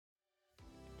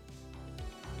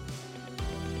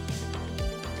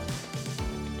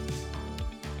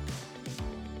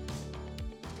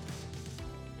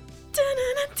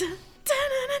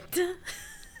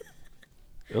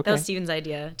Okay. That was Steven's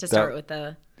idea to start with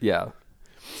the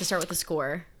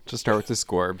score. To start with the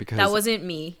score, because That wasn't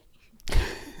me.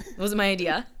 It wasn't my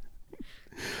idea.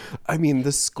 I mean,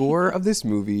 the score of this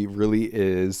movie really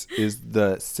is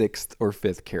the sixth or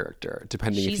fifth character,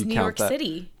 depending She's if you New count York that.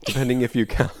 City. Depending if you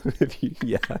count,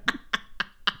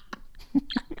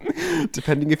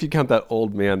 depending if you count that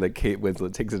old man that Kate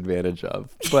Winslet takes advantage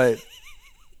of. But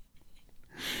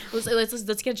let's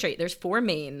get it straight. There's four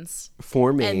mains.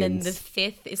 And then the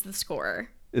fifth is the score.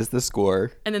 Is the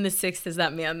score. And then the sixth is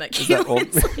that man that Kate that old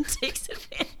Winslet takes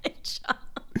advantage of.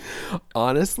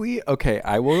 Honestly, okay,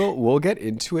 we'll get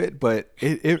into it, but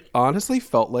it honestly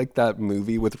felt like that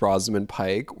movie with Rosamund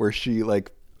Pike where she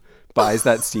like buys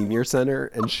that senior center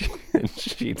and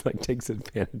she like takes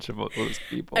advantage of all those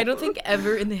people. I don't think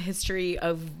ever in the history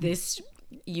of this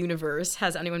universe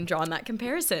has anyone drawn that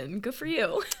comparison. Good for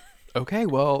you. Okay,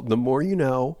 well, the more you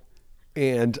know,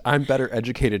 and I'm better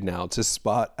educated now to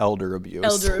spot elder abuse.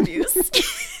 Elder abuse.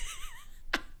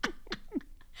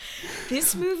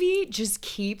 This movie just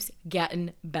keeps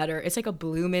getting better. It's like a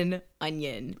bloomin'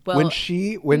 onion. Well, when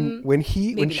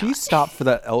she stopped for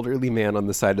that elderly man on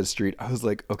the side of the street, I was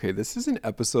like, okay, this is an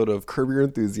episode of Curb Your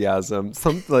Enthusiasm.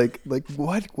 Some like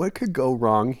what could go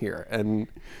wrong here? And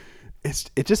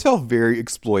it just felt very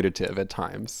exploitative at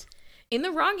times. In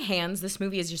the wrong hands, this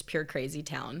movie is just pure crazy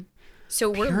town. So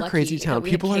we're Pure lucky crazy town. that we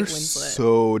had People Kate are Winslet.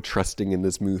 so trusting in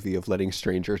this movie of letting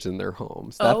strangers in their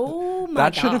homes.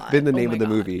 That should have been the name of the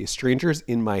movie. Strangers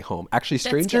in my home. Actually,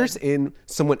 strangers in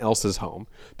someone else's home.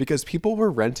 Because people were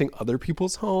renting other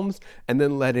people's homes and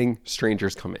then letting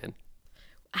strangers come in.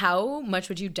 How much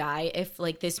would you die if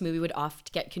like this movie would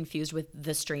oft get confused with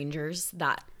The Strangers,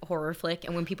 that horror flick,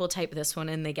 and when people type this one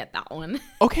in, they get that one?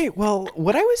 Okay, well,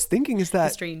 what I was thinking is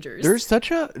that Strangers. There's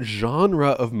such a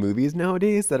genre of movies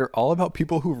nowadays that are all about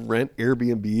people who rent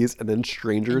Airbnbs and then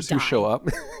strangers who show up.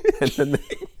 And then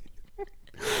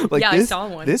like I saw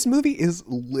one. This movie is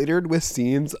littered with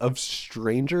scenes of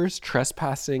strangers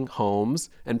trespassing homes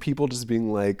and people just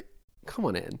being like, come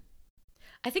on in.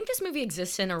 I think this movie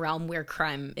exists in a realm where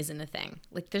crime isn't a thing.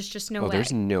 Like, there's just no way.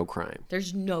 There's no crime.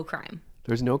 There's no crime.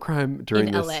 There's no crime during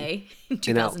in this. LA in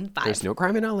 2005. There's no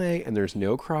crime in LA, and there's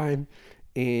no crime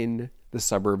in the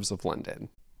suburbs of London.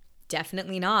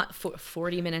 Definitely not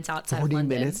 40 minutes outside 40 of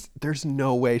London. minutes? There's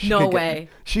no way.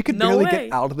 She could No barely way.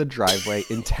 get out of the driveway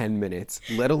in 10 minutes,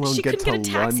 let alone She get to couldn't get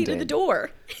a taxi London. to the door.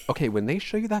 Okay, when they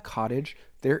show you that cottage,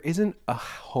 there isn't a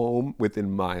home within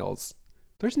miles.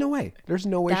 There's no way. There's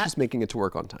no way she's making it to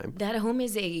work on time. That home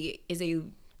is a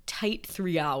tight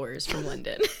 3 hours from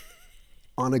London.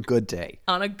 On a good day.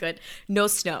 No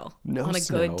snow. On a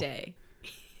snow. good day.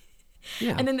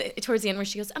 Yeah. And then towards the end where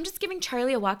she goes, I'm just giving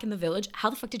Charlie a walk in the village. How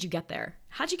the fuck did you get there?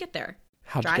 How'd you get there?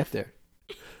 How'd you get there?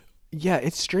 Yeah,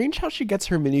 it's strange how she gets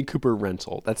her Mini Cooper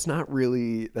rental. That's not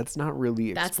really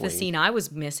explained. That's the scene I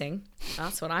was missing.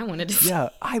 That's what I wanted to see. Yeah,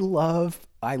 I love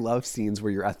scenes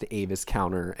where you're at the Avis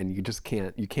counter and you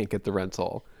can't get the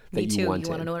rental that Me too. you wanted.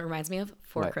 You want to know what it reminds me of?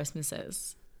 Four What?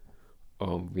 Christmases.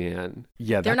 Oh man.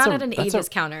 Yeah, They're not at an Avis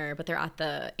counter, but they're at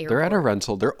the airport. They're at a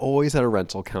rental. They're always at a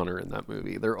rental counter in that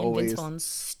movie. They're in always Vince Vaughn's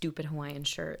stupid Hawaiian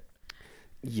shirt.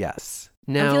 Yes.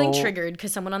 Now, I'm feeling triggered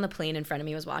because someone on the plane in front of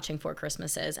me was watching Four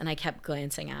Christmases, and I kept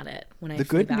glancing at it when I the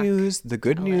flew good back news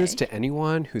LA. to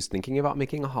anyone who's thinking about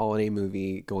making a holiday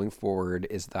movie going forward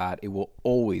is that it will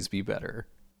always be better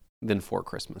than Four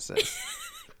Christmases.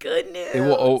 Good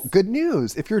news. Good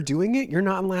news. If you're doing it, you're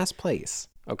not in last place.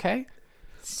 Okay?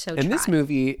 So And this try.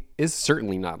 movie is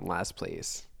certainly not in last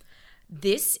place.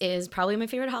 This is probably my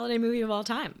favorite holiday movie of all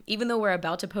time, even though we're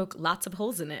about to poke lots of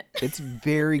holes in it. It's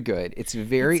very good. It's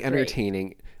very It's great.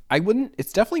 entertaining.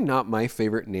 It's definitely not my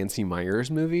favorite Nancy Meyers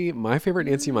movie. My favorite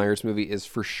Nancy Meyers movie is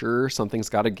for sure Something's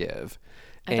Gotta Give.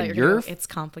 I thought you were gonna go, it's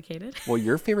complicated. Well,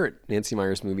 your favorite Nancy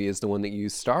Meyers movie is the one that you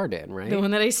starred in, right? The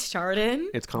one that I starred in,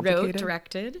 It's complicated? wrote,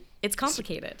 directed. It's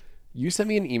complicated. You sent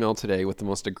me an email today with the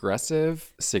most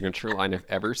aggressive signature line I've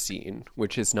ever seen,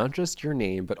 which is not just your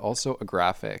name, but also a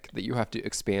graphic that you have to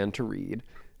expand to read.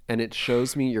 And it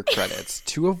shows me your credits,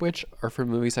 two of which are from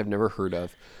movies I've never heard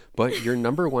of. But your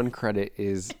number one credit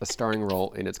is a starring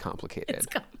role in It's Complicated. It's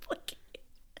complicated.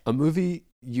 A movie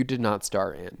you did not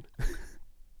star in.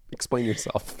 Explain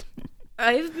yourself.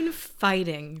 I've been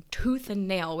fighting tooth and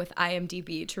nail with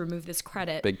IMDb to remove this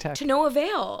credit. Big tech. To no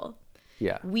avail.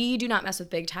 Yeah. We do not mess with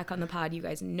big tech on the pod. You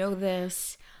guys know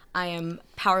this. I am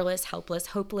powerless, helpless,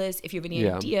 hopeless. If you have any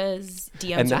ideas,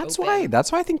 DMs And are open.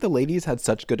 that's why I think the ladies had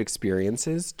such good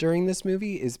experiences during this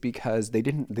movie is because they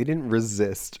didn't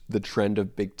resist the trend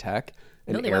of big tech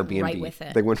and No, they went Airbnb. right with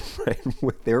it. They went right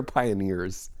with. They were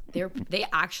pioneers. They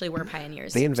actually were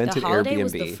pioneers. They invented The Holiday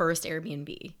was the Airbnb. first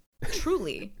Airbnb.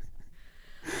 Truly.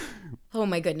 Oh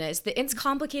my goodness. The It's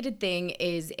Complicated thing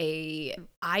is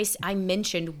I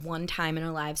mentioned one time in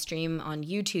a live stream on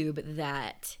YouTube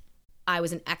that I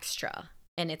was an extra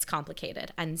and It's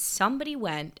Complicated. And somebody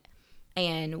went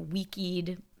and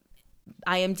wikied,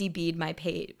 IMDb'd my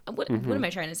page. What am I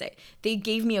trying to say? They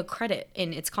gave me a credit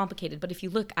in It's Complicated, but if you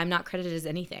look, I'm not credited as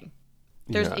anything.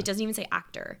 It doesn't even say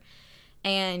actor.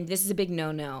 And this is a big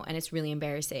no-no, and it's really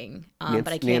embarrassing. But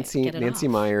I can't get it Nancy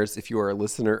off. Myers, if you are a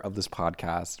listener of this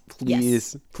podcast,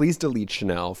 please delete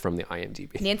Chanel from the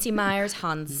IMDb. Nancy Myers,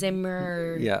 Hans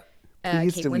Zimmer, Yeah,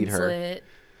 please Kate delete her. Winslet.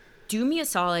 Do me a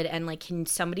solid and can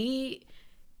somebody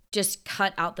just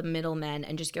cut out the middlemen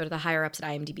and just go to the higher ups at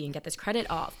IMDb and get this credit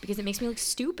off, because it makes me look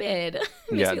stupid. It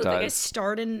makes me look like I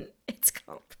starred in It's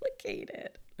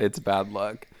Complicated. It's bad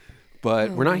luck.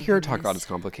 But we're not here to talk about It's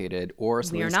Complicated or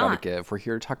Something's Gotta Give. We're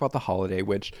here to talk about The Holiday,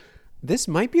 which this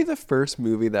might be the first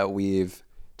movie that we've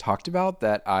talked about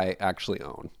that I actually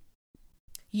own.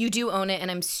 You do own it, and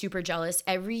I'm super jealous.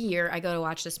 Every year I go to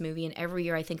watch this movie, and every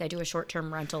year I think I do a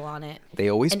short-term rental on it. They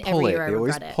always pull it. They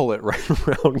always pull it right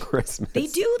around Christmas. They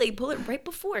do. They pull it right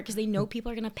before because they know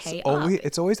people are going to pay up.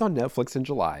 It's always on Netflix in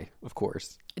July, of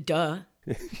course. Duh.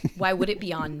 Why would it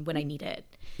be on when I need it?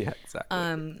 Yeah,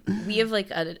 exactly. We have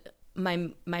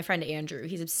my friend Andrew,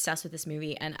 he's obsessed with this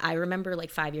movie, and I remember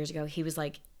 5 years ago he was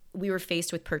like, we were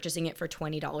faced with purchasing it for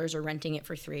 $20 or renting it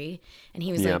for $3, and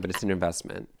he was but it's an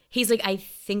investment. He's like, I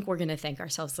think we're gonna thank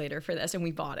ourselves later for this, and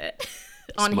we bought it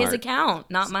on his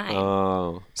account, not mine.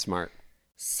 Oh, smart.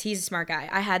 He's a smart guy.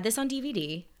 I had this on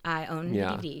DVD. I own the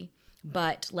DVD,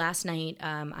 but last night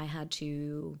I had to.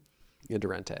 You had to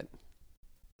rent it.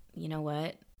 You know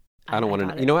what? I don't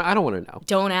want to. You know what? I don't want to know.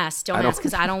 Don't ask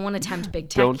because I don't want to tempt big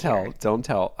tech. Don't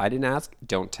tell. I didn't ask.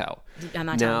 Don't tell. I'm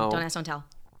not telling. Don't ask. Don't tell.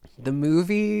 The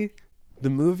movie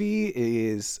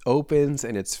opens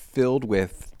and it's filled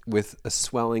with a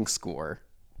swelling score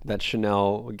that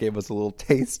Chanel gave us a little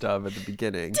taste of at the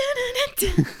beginning.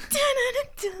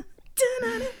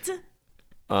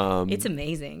 It's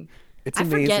amazing. I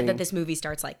forget that this movie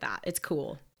starts like that. It's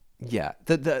cool. Yeah,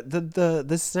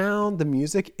 the sound, the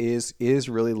music is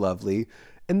really lovely,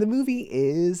 and the movie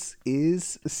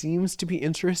seems to be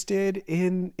interested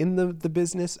in the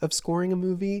business of scoring a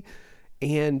movie,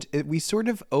 and we sort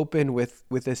of open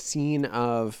with a scene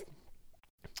of,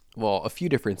 well, a few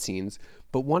different scenes,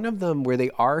 but one of them where they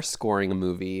are scoring a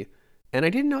movie, and I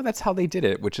didn't know that's how they did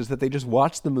it, which is that they just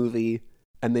watch the movie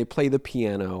and they play the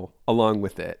piano along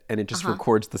with it, and it just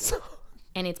records the song.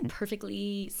 And it's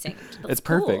perfectly synced. It's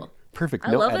perfect. Cool. Perfect.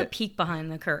 I love a peek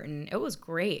behind the curtain. It was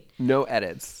great. No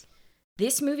edits.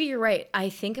 This movie, you're right. I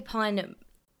think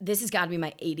this has got to be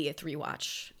my 80th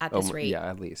rewatch at this rate. Yeah,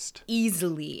 at least.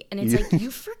 Easily. And it's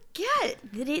you forget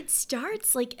that it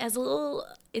starts as a little,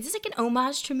 it's like an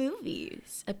homage to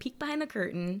movies. A peek behind the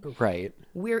curtain. Right.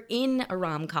 We're in a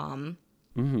rom-com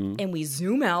and we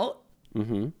zoom out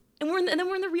and then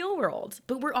we're in the real world,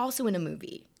 but we're also in a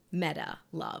movie. Meta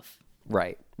love.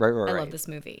 Right. I love this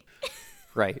movie.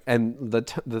 Right. And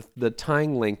the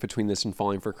tying link between this and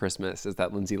Falling for Christmas is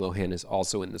that Lindsay Lohan is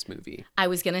also in this movie. I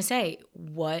was going to say,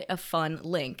 what a fun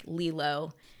link.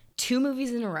 Lilo. 2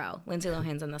 movies in a row. Lindsay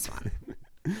Lohan's in this one.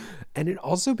 And it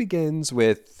also begins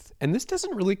with, and this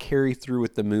doesn't really carry through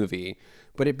with the movie,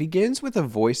 but it begins with a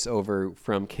voiceover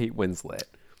from Kate Winslet.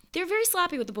 They're very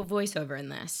sloppy with the voiceover in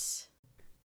this.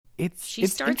 She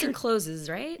It's starts and closes,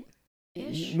 right?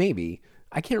 Ish. Maybe.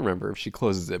 I can't remember if she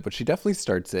closes it, but she definitely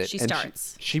starts it. She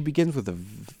starts. She begins with a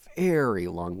very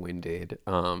long-winded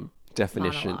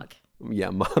definition. Monologue. Yeah,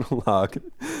 monologue,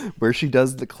 where she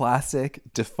does the classic,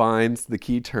 defines the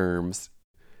key terms.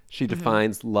 She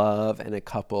defines love and a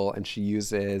couple, and she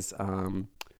uses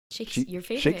your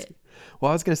favorite.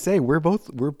 Well, I was gonna say we're both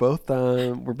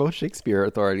Shakespeare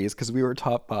authorities because we were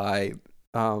taught by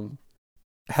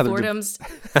Fordham's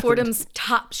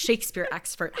top Shakespeare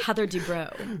expert, Heather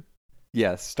Dubrow.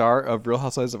 Yes, star of Real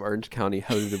Housewives of Orange County,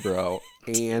 Heather Dubrow.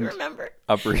 And Do you remember?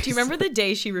 Upper East. Do you remember the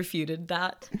day she refuted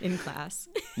that in class?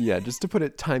 Yeah, just to put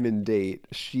it time and date,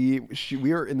 we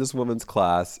were in this woman's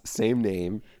class, same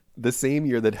name, the same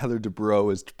year that Heather Dubrow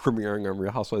was premiering on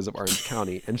Real Housewives of Orange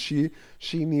County, and she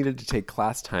needed to take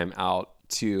class time out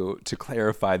to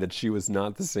clarify that she was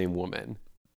not the same woman.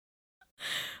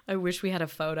 I wish we had a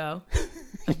photo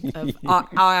of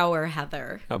our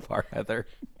Heather. Of our Heather.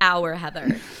 Our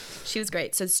Heather. She was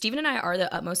great. So Stephen and I are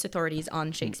the utmost authorities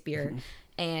on Shakespeare,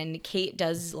 and Kate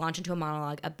does launch into a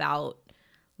monologue about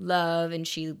love, and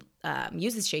she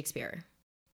uses Shakespeare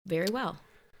very well.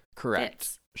 Correct.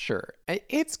 Fits. Sure.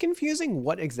 It's confusing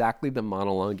what exactly the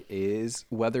monologue is,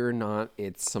 whether or not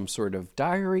it's some sort of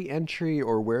diary entry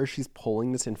or where she's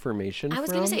pulling this information I was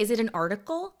from. going to say, is it an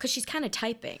article? Because she's kind of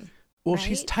typing. Well, right?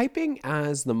 she's typing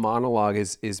as the monologue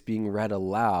is being read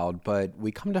aloud, but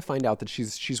we come to find out that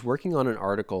she's working on an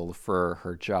article for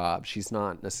her job. She's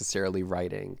not necessarily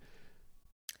writing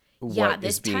what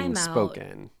this is being time out,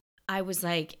 spoken. I was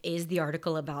like, is the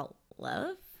article about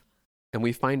love? And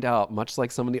we find out, much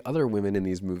like some of the other women in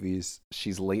these movies,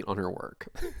 she's late on her work.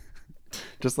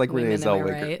 Just like Renee Women, am I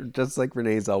Zellweger. right? Just like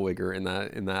Renee Zellweger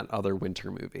in that other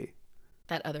winter movie.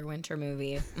 That other winter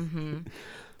movie.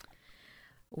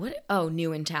 What? Oh,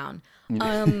 New in Town.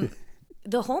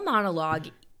 The whole monologue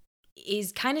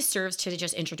is kind of serves to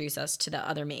just introduce us to the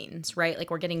other mains, right?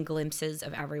 Like we're getting glimpses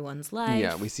of everyone's life.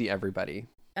 Yeah, we see everybody.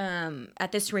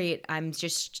 At this rate, I'm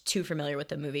just too familiar with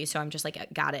the movie, so I'm just like,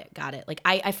 got it. Like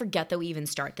I forget that we even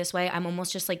start this way. I'm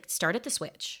almost just like, start at the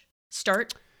switch.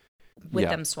 Start with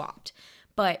them swapped.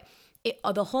 But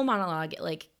the whole monologue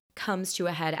like comes to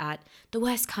a head at the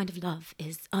worst kind of love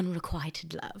is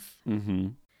unrequited love. Mm-hmm.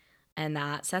 And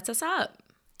that sets us up.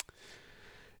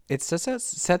 It sets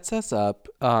us up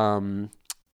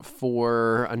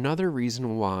for another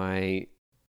reason why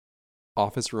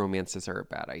office romances are a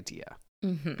bad idea.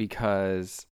 Mm-hmm.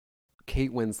 Because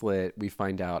Kate Winslet, we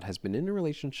find out, has been in a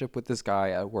relationship with this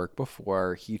guy at work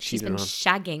before. She's been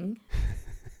shagging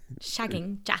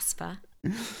Jasper.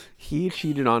 He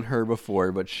cheated on her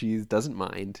before, but she doesn't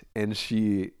mind, and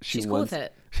she's cool with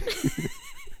it.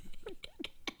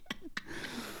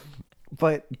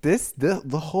 But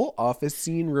the whole office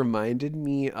scene reminded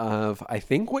me of, I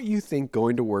think, what you think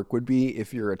going to work would be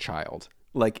if you're a child.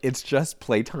 Like, it's just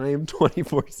playtime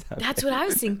 24/7. That's what I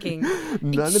was thinking.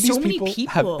 None of these people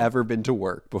have ever been to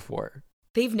work before.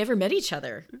 They've never met each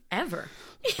other, ever.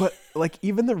 But, like,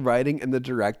 even the writing and the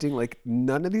directing, like,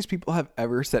 none of these people have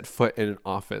ever set foot in an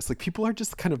office. Like, people are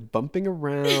just kind of bumping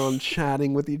around,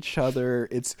 chatting with each other.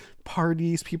 It's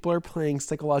parties. People are playing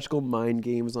psychological mind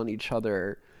games on each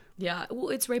other. Yeah, well,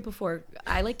 it's right before.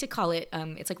 I like to call it.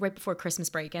 It's like right before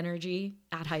Christmas break energy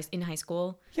in high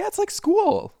school. Yeah, it's like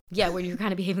school. Yeah, where you're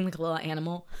kind of behaving like a little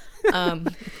animal.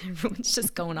 Everyone's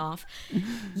just going off.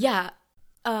 Yeah,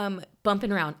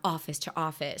 bumping around office to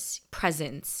office,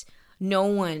 presents. No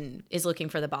one is looking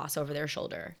for the boss over their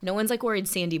shoulder. No one's like worried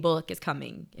Sandy Bullock is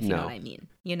coming. If you know what I mean,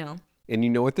 you know. And you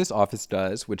know what this office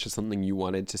does, which is something you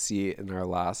wanted to see in our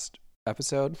last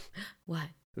episode. What?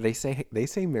 They say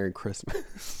Merry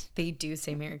Christmas. They do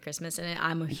say Merry Christmas, and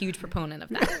I'm a huge proponent of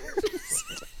that.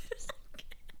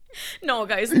 No,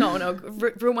 guys, no.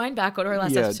 Rewind back, go to our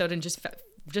last episode, and just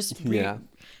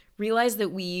realize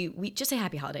that we just say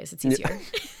Happy Holidays. It's easier.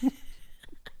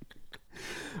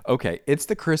 Okay, it's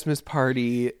the Christmas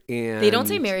party, and they don't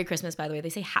say Merry Christmas, by the way. They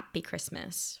say Happy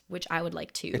Christmas, which I would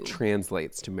like to. It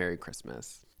translates to Merry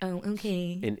Christmas. Oh,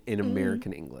 okay. In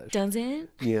American English. Does it?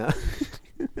 Yeah.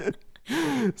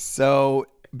 So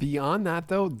beyond that,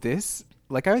 though, this,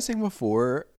 like I was saying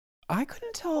before, I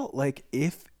couldn't tell, like,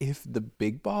 if the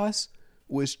big boss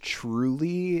was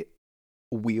truly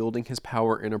wielding his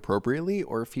power inappropriately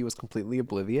or if he was completely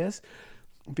oblivious,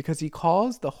 because he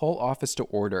calls the whole office to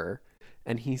order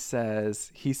and he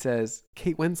says,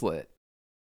 Kate Winslet,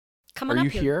 come on are up you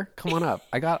here? Come on up.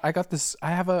 I got this. I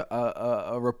have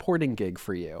a reporting gig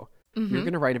for you. Mm-hmm. You're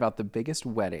going to write about the biggest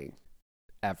wedding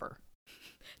ever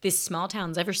this small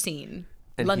town's ever seen.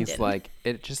 And London. He's like,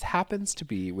 it just happens to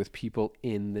be with people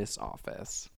in this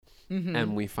office. Mm-hmm.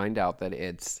 And we find out that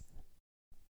it's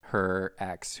her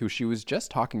ex, who she was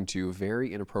just talking to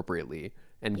very inappropriately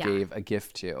and gave a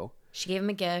gift to. She gave him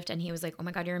a gift and he was like, oh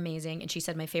my God, you're amazing. And she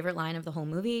said my favorite line of the whole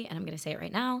movie, and I'm going to say it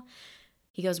right now.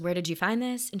 He goes, where did you find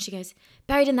this? And she goes,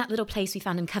 buried in that little place we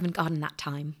found in Covent Garden that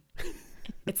time.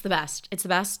 It's the best. It's the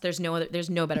best. There's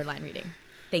no better line reading.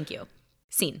 Thank you.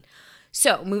 Scene.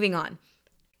 So, moving on.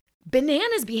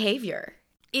 Bananas behavior.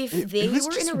 If they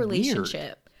were in a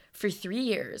relationship for 3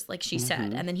 years, like she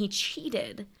said, and then he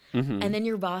cheated, and then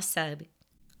your boss said,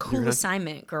 cool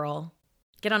assignment, girl.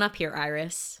 Get on up here,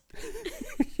 Iris.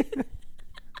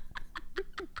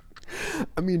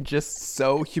 I mean, just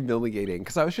so humiliating.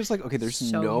 Because I was just like, okay, there's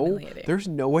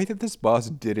no way that this boss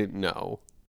didn't know.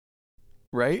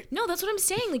 Right? No, that's what I'm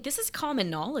saying. Like, this is common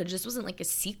knowledge. This wasn't like a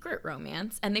secret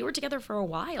romance, and they were together for a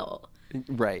while.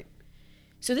 Right.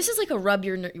 So this is like a rub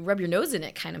your nose in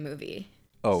it kind of movie.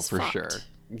 Oh, for sure.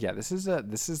 Yeah, this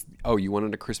is. Oh, you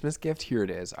wanted a Christmas gift? Here it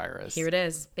is, Iris. Here it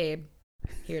is, babe.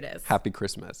 Here it is. Happy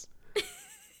Christmas.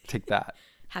 Take that.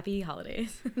 Happy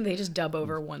holidays. They just dub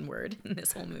over one word in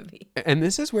this whole movie. And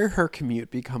this is where her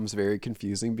commute becomes very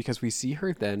confusing because we see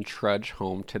her then trudge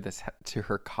home to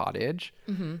her cottage,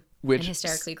 which And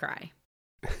hysterically cry.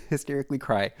 hysterically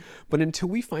cry. But until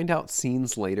we find out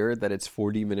scenes later that it's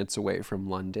 40 minutes away from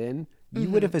London, you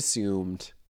would have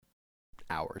assumed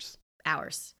hours.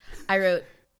 Hours. I wrote,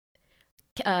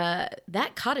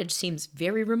 that cottage seems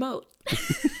very remote.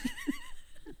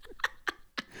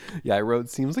 Yeah, I wrote,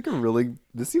 this seems like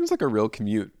a real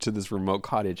commute to this remote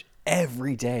cottage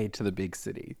every day to the big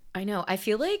city. I know. I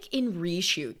feel like in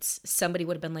reshoots, somebody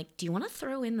would have been like, do you want to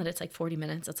throw in that it's like 40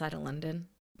 minutes outside of London?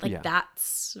 Like, Yeah.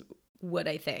 that's what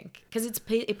I think. Because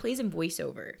it plays in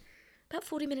voiceover. About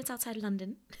 40 minutes outside of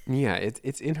London. Yeah,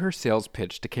 it's in her sales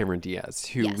pitch to Cameron Diaz,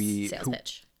 Sales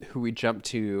pitch. who we jump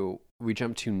to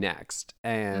next.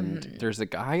 And there's a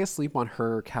guy asleep on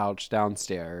her couch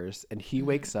downstairs, and he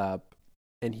wakes up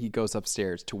and he goes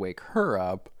upstairs to wake her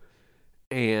up,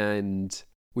 and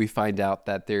we find out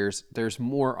that there's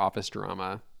more office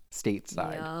drama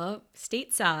stateside. Yup.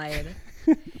 Stateside.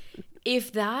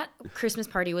 If that Christmas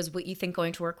party was what you think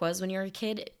going to work was when you were a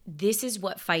kid, this is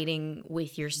what fighting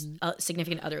with your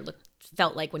significant other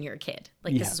felt like when you were a kid.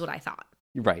 Like, this is what I thought.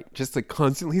 Right. Just like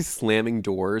constantly slamming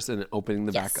doors and opening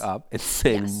them back up and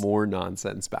saying more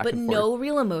nonsense back But and forth. no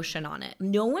real emotion on it.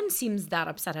 No one seems that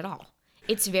upset at all.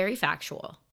 It's very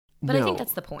factual. But I think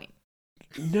that's the point.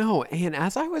 No, and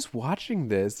as I was watching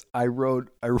this, I wrote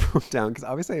down, because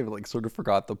obviously I like sort of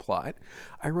forgot the plot.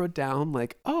 I wrote down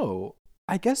like, oh,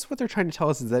 I guess what they're trying to tell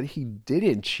us is that he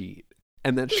didn't cheat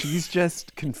and that she's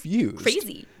just confused.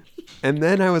 Crazy. And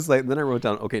then I was like, then I wrote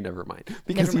down, okay, never mind.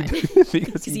 Because Never mind.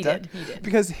 because he did.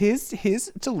 Because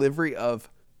his delivery of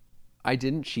I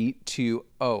didn't cheat to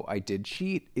oh, I did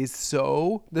cheat is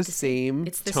so the same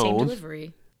It's the tone, same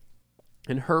delivery.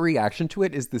 and her reaction to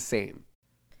it is the same.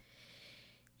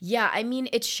 Yeah, I mean,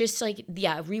 it's just like,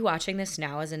 rewatching this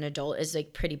now as an adult is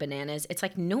like pretty bananas. It's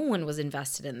like no one was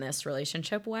invested in this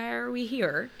relationship. Why are we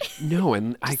here? No,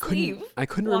 and I leave.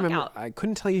 couldn't Walk remember. out. I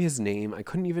couldn't tell you his name. I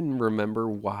couldn't even remember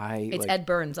why. It's Ed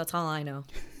Burns. That's all I know.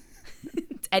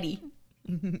 It's Eddie.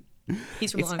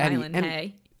 He's from It's Long Eddie, Island. and-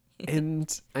 Hey.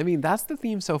 And I mean, that's the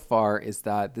theme so far, is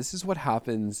that this is what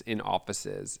happens in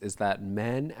offices, is that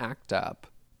men act up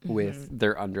with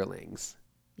their underlings.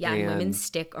 Yeah, and women And-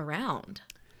 stick around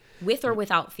with or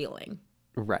without feeling.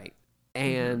 Right.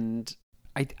 And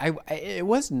it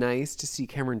was nice to see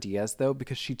Cameron Diaz, though,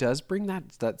 because she does bring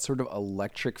that sort of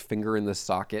electric finger in the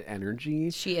socket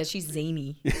energy. She is. She's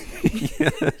zany.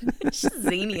 She's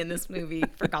zany in this movie.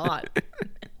 Forgot.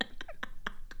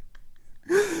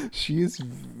 She is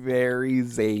very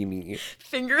zany.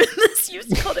 Finger in this. You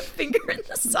used to call it finger in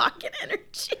the socket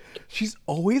energy. She's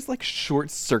always like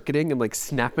short circuiting and like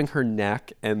snapping her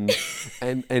neck and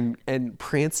and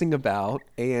prancing about,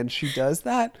 and she does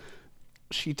that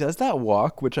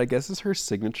walk, which I guess is her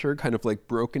signature, kind of like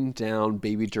broken down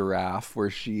baby giraffe, where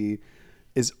she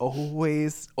is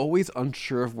always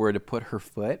unsure of where to put her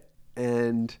foot,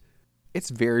 and it's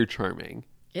very charming.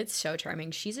 It's so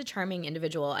charming. She's a charming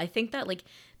individual. I think that like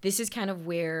this is kind of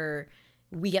where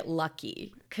we get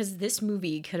lucky, because this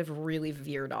movie could have really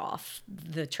veered off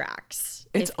the tracks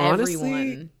It's if honestly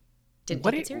everyone didn't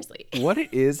take it seriously. What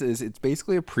it is it's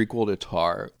basically a prequel to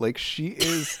Tar. Like she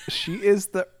is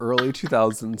the early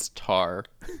 2000s Tar.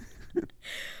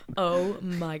 Oh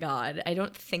my God. I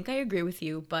don't think I agree with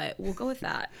you, but we'll go with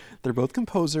that. They're both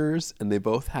composers, and they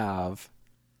both have.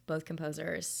 Both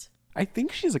composers. I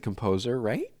think she's a composer,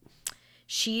 right?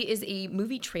 She is a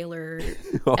movie trailer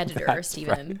Oh, editor, that's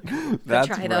Steven. right. That's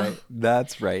try, right. though.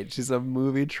 That's right. She's a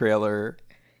movie trailer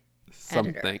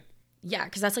something. Editor. Yeah,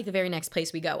 because that's like the very next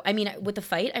place we go. I mean, with the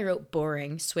fight, I wrote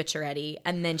boring, switch already,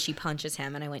 and then she punches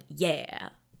him, and I went, yeah,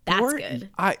 that's good.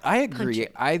 I agree.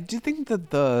 I do think that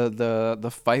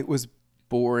the fight was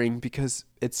boring because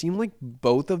it seemed like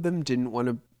both of them didn't want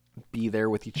to be there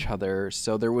with each other.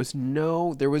 So there was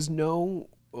no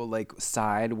like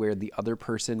side where the other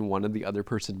person wanted the other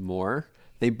person more.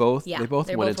 They both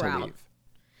wanted to out. leave.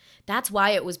 That's why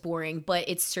it was boring, but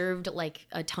it served like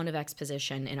a ton of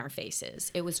exposition in our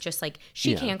faces. It was just like,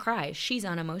 she can't cry. She's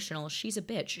unemotional. She's a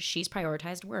bitch. She's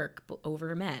prioritized work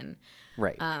over men.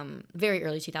 Right. Very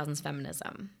early 2000s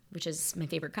feminism, which is my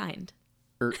favorite kind.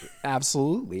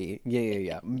 Absolutely.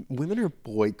 Yeah. Women are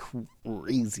boy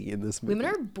crazy in this movie.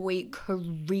 Women are boy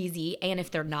crazy, and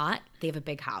if they're not, they have a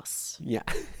big house. Yeah.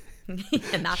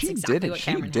 And that's exactly what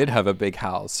Cameron She did had. have a big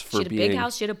house for She had a being. big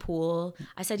house. She had a pool.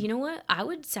 I said, you know what? I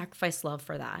would sacrifice love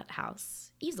for that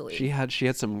house easily. She had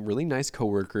some really nice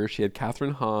coworkers. She had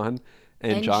Catherine Hahn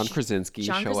and John Krasinski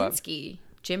John show Krasinski,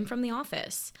 Jim from The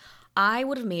Office. I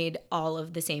would have made all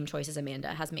of the same choices Amanda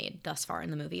has made thus far in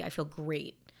the movie. I feel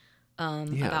great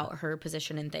about her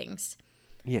position and things.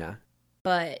 Yeah.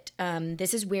 But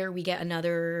this is where we get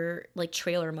another like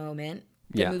trailer moment.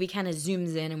 The movie kind of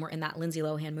zooms in and we're in that Lindsay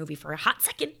Lohan movie for a hot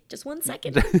second. Just 1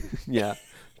 second. Yeah.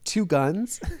 2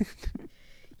 guns.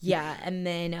 Yeah. And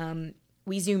then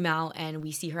we zoom out and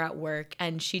we see her at work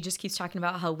and she just keeps talking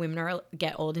about how women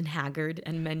get old and haggard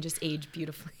and men just age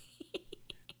beautifully.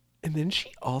 And then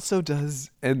she also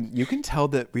does, and you can tell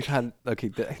that we've had, I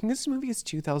think this movie is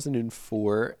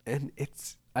 2004 and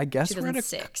it's, I guess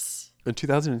 2006. In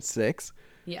 2006.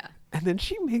 Yeah. And then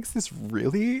she makes this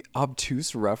really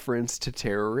obtuse reference to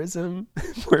terrorism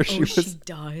where she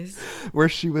does. Where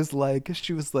she was like,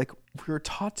 we were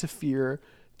taught to fear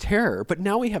terror, but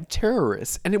now we have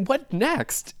terrorists. And then what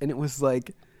next? And it was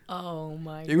like, oh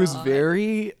my God. It was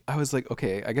very, I was like,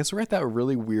 okay, I guess we're at that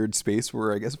really weird space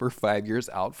where I guess we're 5 years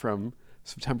out from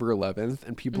September 11th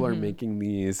and people are making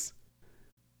these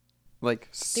like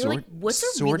what's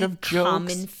a sort really of jokes.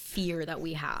 Common fear that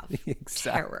we have?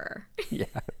 Exactly. Terror. Yeah.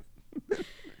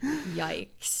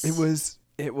 Yikes.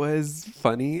 It was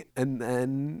funny, and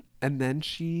then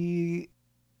she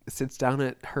sits down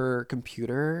at her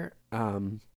computer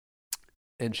and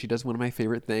she does one of my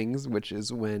favorite things, which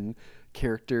is when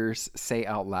characters say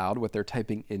out loud what they're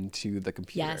typing into the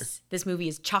computer. Yes, this movie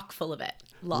is chock full of it.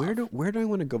 Love. Where do I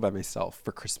want to go by myself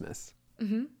for Christmas?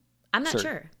 I'm not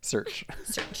sure. Search.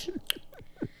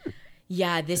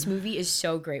 Yeah, this movie is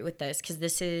so great with this because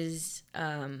this is,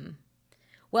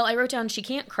 well, I wrote down she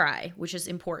can't cry, which is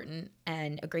important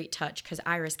and a great touch because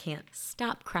Iris can't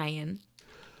stop crying.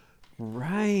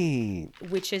 Right.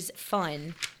 Which is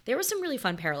fun. There were some really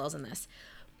fun parallels in this.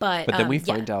 But then we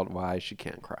find out why she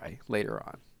can't cry later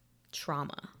on.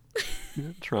 Trauma.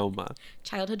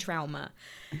 Childhood trauma.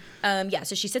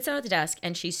 So she sits down at the desk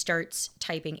and she starts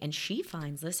typing and she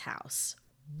finds this house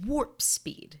warp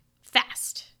speed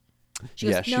fast.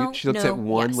 She goes, she looks at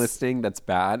one listing that's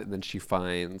bad and then she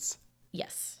finds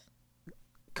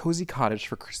cozy cottage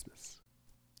for Christmas.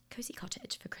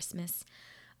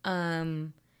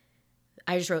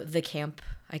 I just wrote the camp.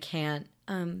 I can't.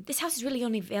 This house is really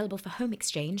only available for home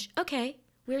exchange. Okay.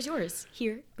 Where's yours?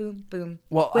 Here. Boom, boom.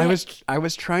 Well, I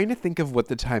was trying to think of what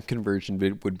the time conversion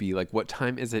would be. Like, what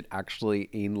time is it actually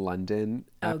in London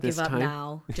at this time? Give up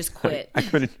now. Just quit. I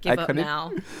couldn't. Give up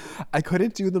now. I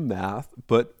couldn't do the math,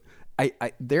 but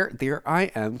their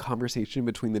conversation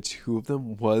between the two of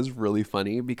them was really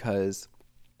funny because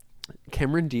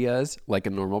Cameron Diaz, like a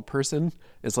normal person,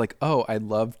 is like, "Oh, I'd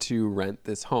love to rent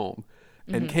this home."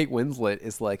 And Kate Winslet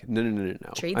is like, no.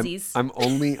 Tradesies. I'm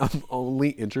only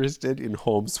interested in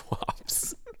home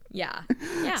swaps. Yeah.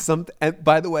 And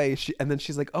by the way, then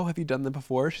she's like, oh, have you done that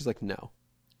before? She's like, no.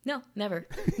 No, never.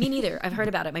 Me neither. I've heard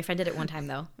about it. My friend did it one time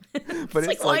though. But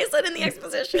it's why is that in the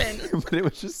exposition? But it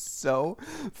was just so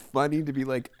funny to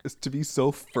be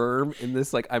so firm in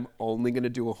this, like, I'm only gonna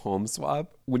do a home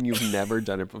swap when you've never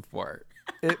done it before.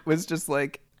 It was just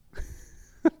like,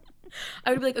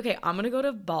 I would be like, okay, I'm gonna go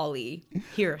to Bali.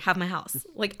 Here, have my house.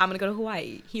 Like, I'm gonna go to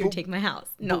Hawaii. Here, take my house.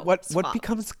 No. But what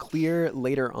becomes clear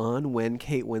later on when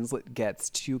Kate Winslet gets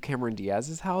to Cameron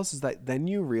Diaz's house is that then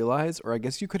you realize, or I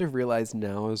guess you could have realized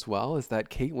now as well, is that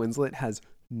Kate Winslet has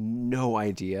no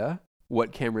idea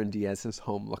what Cameron Diaz's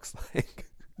home looks like.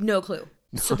 No clue.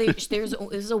 So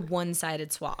there's a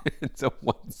one-sided swap. It's a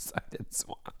one-sided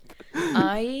swap.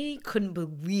 I couldn't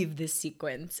believe this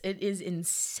sequence. It is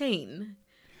insane.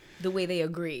 The way they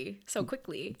agree so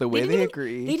quickly. They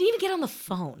agree. They didn't even get on the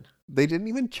phone. They didn't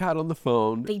even chat on the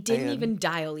phone. They didn't even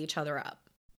dial each other up.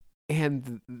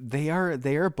 And they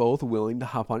are both willing to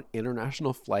hop on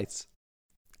international flights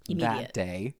that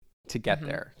day to get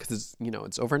there because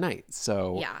it's overnight.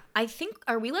 So yeah, I think,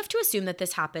 are we left to assume that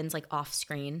this happens like off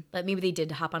screen? That maybe they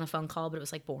did hop on a phone call, but it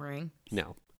was like boring.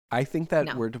 No, I think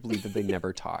that we're to believe that they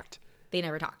never talked. They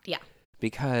never talked. Yeah,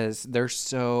 because they're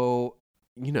so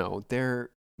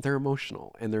they're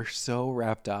emotional and they're so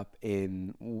wrapped up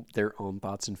in their own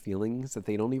thoughts and feelings that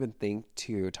they don't even think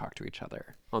to talk to each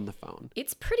other on the phone.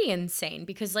 It's pretty insane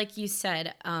because, like you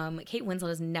said, Kate Winslet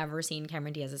has never seen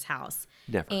Cameron Diaz's house.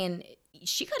 Never. And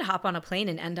she could hop on a plane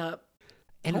and end up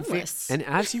homeless. And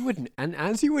as you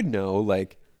would know,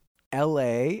 like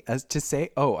LA, as to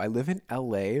say, oh, I live in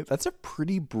LA, that's a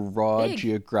pretty broad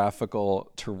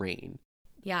geographical terrain.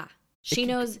 Yeah. She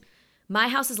knows my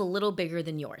house is a little bigger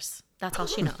than yours. That's all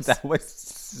she knows. That was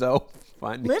so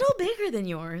funny. Little bigger than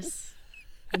yours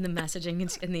in the messaging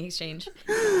in the exchange.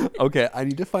 Okay, I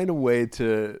need to find a way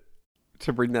to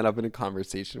bring that up in a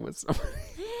conversation with somebody.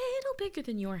 Little bigger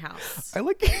than your house. I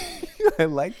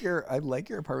like your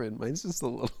apartment. Mine's just a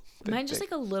little Mine's just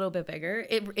like a little bit bigger.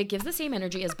 It gives the same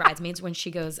energy as Bridesmaids when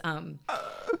she goes,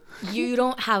 you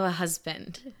don't have a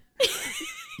husband.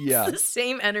 Yeah. It's the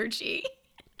same energy.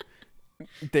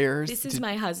 This is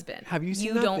my husband. Have you seen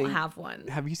You that don't thing? have one.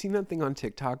 Have you seen that thing on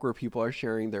TikTok where people are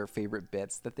sharing their favorite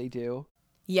bits that they do?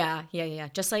 Yeah.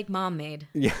 Just like Mom made.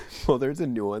 Yeah. Well, there's a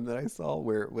new one that I saw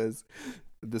where it was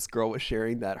this girl was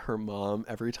sharing that her mom,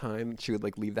 every time she would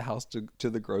like leave the house to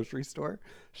the grocery store,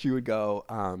 she would go,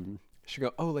 oh,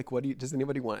 like, does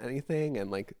anybody want anything? And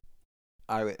like,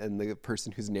 and the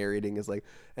person who's narrating is like,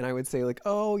 and I would say like,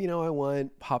 oh, I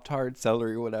want Pop-Tart,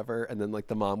 celery, or whatever. And then like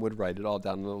the mom would write it all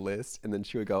down on the list. And then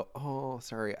she would go, oh,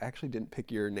 sorry, I actually didn't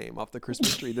pick your name off the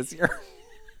Christmas tree this year.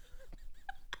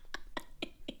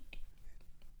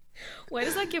 Why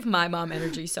does that give my mom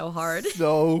energy so hard?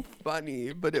 So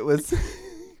funny, but it was,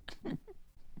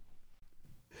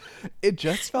 it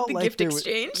just felt The like gift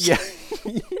exchange? Yeah.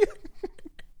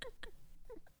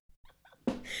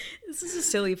 This is a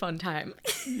silly fun time.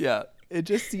 Yeah. It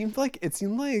seemed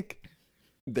like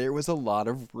there was a lot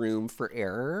of room for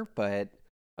error, but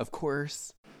of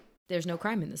course. There's no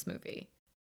crime in this movie.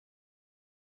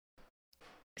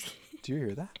 Do you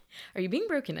hear that? Are you being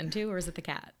broken into, or is it the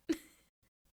cat?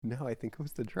 No, I think it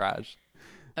was the trash.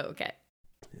 Oh, okay.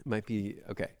 It might be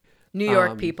okay. New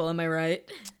York people, am I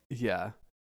right? Yeah.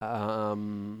 Let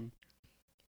me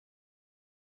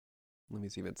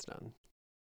see if it's done.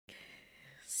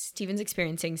 Steven's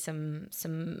experiencing some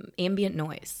ambient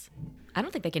noise. I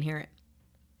don't think they can hear it.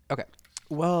 Okay.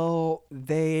 Well,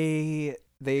 they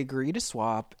agree to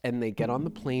swap and they get on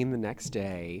the plane the next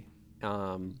day.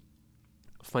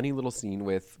 Funny little scene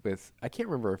with I can't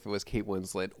remember if it was Kate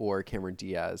Winslet or Cameron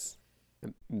Diaz.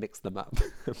 Mix them up.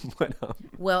 But,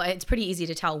 well, it's pretty easy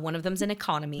to tell. One of them's in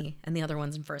economy and the other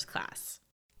one's in first class.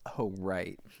 Oh,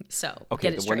 right. So okay,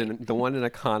 get it straight. the one in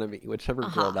economy, whichever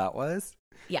girl that was.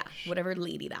 Yeah, whatever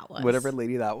lady that was. Whatever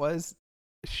lady that was,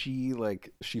 she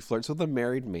flirts with a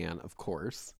married man, of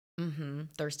course. Mm-hmm.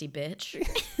 Thirsty bitch.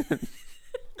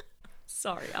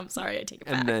 I'm sorry, I take it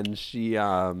back. And then she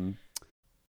so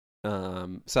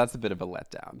that's a bit of a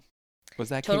letdown. Was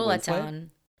that total Kate Winslet? letdown?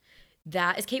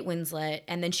 That is Kate Winslet,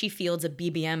 and then she fields a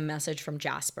BBM message from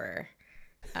Jasper.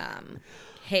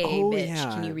 Hey, bitch,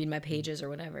 yeah. Can you read my pages or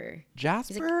whatever?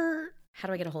 Jasper? Like, how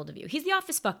do I get a hold of you? He's the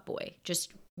office fuckboy,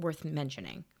 just worth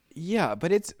mentioning. Yeah,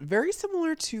 but it's very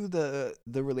similar to the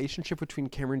relationship between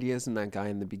Cameron Diaz and that guy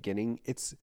in the beginning.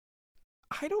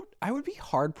 I would be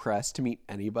hard pressed to meet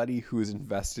anybody who is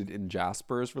invested in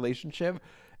Jasper's relationship,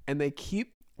 and they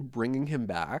keep bringing him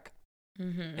back.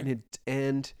 Mm-hmm.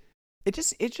 And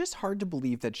it's just hard to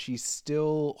believe that she's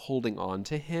still holding on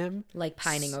to him, like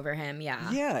pining over him.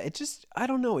 Yeah, I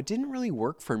don't know, it didn't really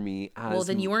work for me. Well,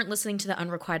 then you weren't listening to the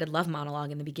unrequited love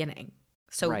monologue in the beginning,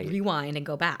 so right. Rewind and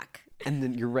go back. And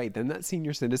then you're right, then that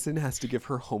senior citizen has to give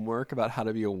her homework about how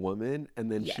to be a woman,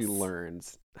 and then she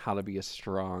learns how to be a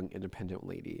strong, independent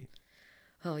lady.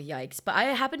 Oh, yikes. But I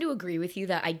happen to agree with you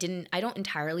that I don't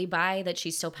entirely buy that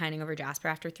she's still pining over Jasper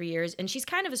after 3 years. And she's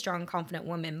kind of a strong, confident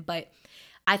woman. But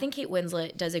I think Kate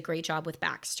Winslet does a great job with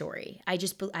backstory. I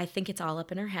think it's all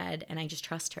up in her head, and I just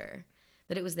trust her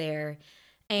that it was there.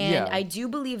 And I do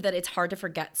believe that it's hard to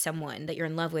forget someone that you're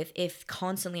in love with if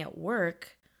constantly at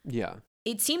work. Yeah.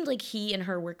 It seemed like he and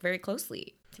her work very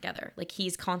closely together. Like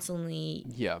he's constantly,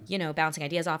 bouncing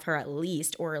ideas off her at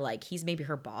least, or like he's maybe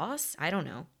her boss. I don't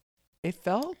know. It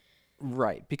felt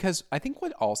right, because I think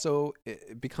what also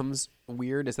becomes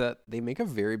weird is that they make a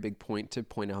very big point to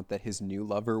point out that his new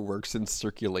lover works in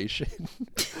circulation,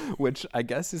 which I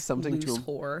guess is something loose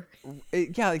whore.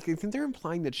 Like I think they're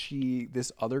implying that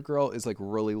this other girl is like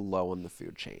really low on the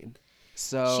food chain.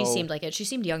 So she seemed like it. She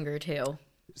seemed younger too.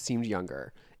 Seemed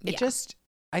younger.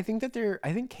 I think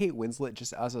Kate Winslet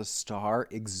just as a star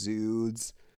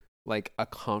exudes like a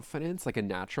confidence, like a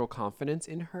natural confidence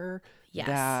in her. Yes.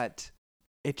 That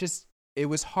it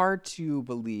was hard to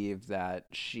believe that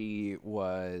she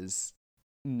was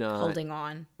not holding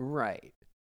on. Right.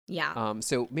 Yeah.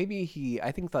 So maybe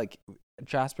I think like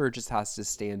Jasper just has to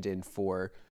stand in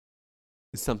for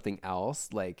something else.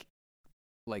 Like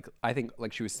I think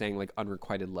like she was saying, like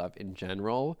unrequited love in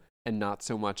general, and not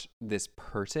so much this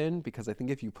person, because I think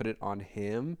if you put it on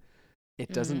him,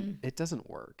 it doesn't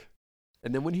work.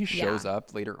 And then when he shows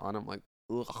up later on, I'm like,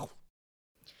 ugh.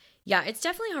 Yeah, it's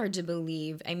definitely hard to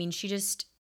believe. I mean,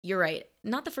 you're right.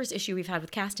 Not the first issue we've had with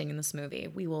casting in this movie.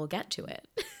 We will get to it.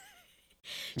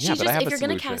 But I have if a you're solution.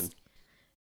 Gonna cast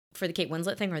for the Kate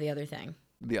Winslet thing or the other thing?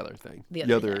 the other thing.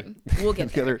 The other thing. We'll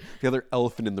get there. The other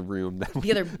elephant in the room.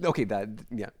 Okay, never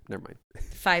mind.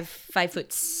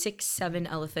 5'6", 7"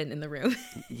 elephant in the room.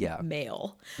 Yeah.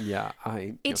 Male. Yeah,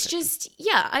 It's just,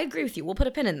 yeah, I agree with you. We'll put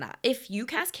a pin in that. If you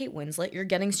cast Kate Winslet, you're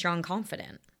getting strong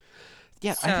confident.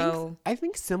 Yeah, so... I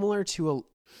think similar to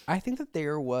I think that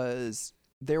there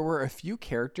were a few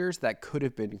characters that could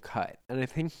have been cut. And I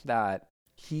think that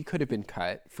he could have been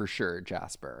cut for sure,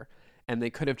 Jasper. And they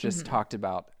could have just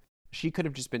she could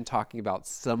have just been talking about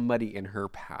somebody in her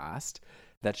past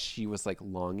that she was like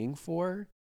longing for,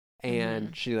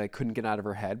 and she like couldn't get out of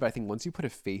her head. But I think once you put a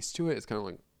face to it, it's kind of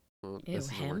like, ew,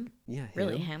 him? Yeah,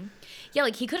 really him? Yeah,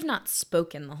 like he could have not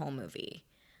spoken the whole movie.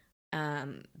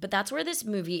 But that's where this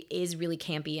movie is really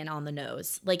campy and on the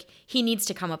nose. Like, he needs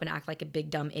to come up and act like a big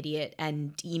dumb idiot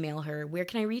and email her, where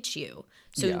can I reach you?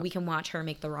 So we can watch her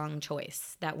make the wrong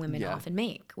choice that women often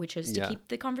make, which is to keep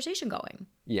the conversation going.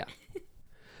 Yeah.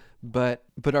 But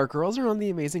our girls are on The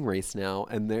Amazing Race now,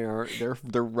 and they're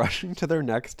rushing to their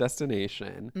next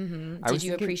destination. Mm-hmm. Did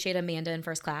you appreciate Amanda in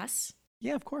first class?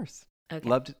 Yeah, of course. Okay.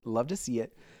 Love to see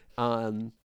it.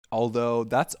 Although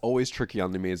that's always tricky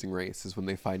on The Amazing Race, is when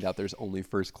they find out there's only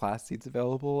first class seats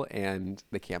available and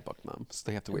they can't book them, so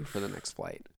they have to wait for the next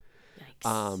flight.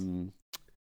 Yikes.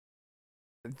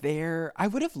 I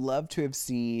would have loved to have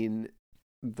seen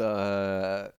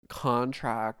the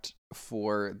contract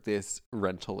for this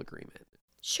rental agreement.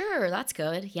 Sure, that's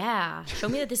good. Yeah. Show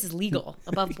me that this is legal,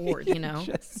 above board, you know?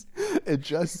 It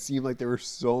just seemed like there were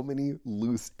so many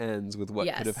loose ends with what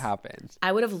could have happened.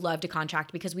 I would have loved a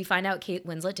contract, because we find out Kate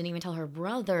Winslet didn't even tell her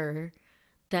brother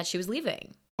that she was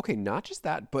leaving. Okay, not just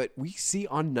that, but we see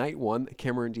on night one,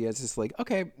 Cameron Diaz is like,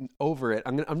 okay, over it.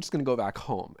 I'm just going to go back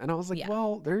home. And I was like,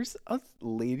 well, there's a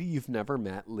lady you've never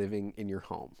met living in your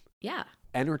home. Yeah.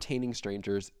 Entertaining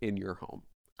strangers in your home.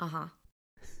 Uh-huh.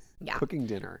 Yeah. Cooking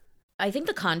dinner. I think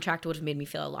the contract would have made me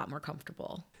feel a lot more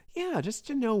comfortable. Yeah, just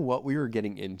to know what we were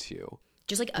getting into.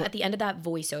 Just like at the end of that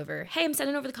voiceover, hey, I'm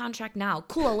sending over the contract now.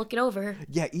 Cool, I'll look it over.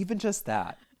 Yeah, even just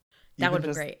that. That would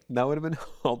have been great. That would have been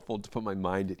helpful to put my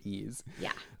mind at ease.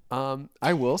 Yeah.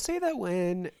 I will say that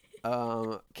when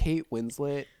Kate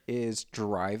Winslet is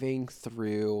driving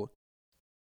through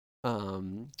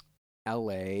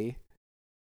LA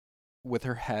with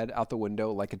her head out the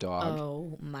window like a dog.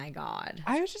 Oh my God.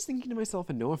 I was just thinking to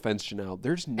myself, and no offense, Janelle,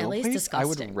 there's no LA's place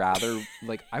disgusting. I would rather,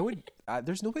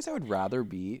 there's no place I would rather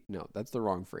be. No, that's the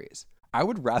wrong phrase. I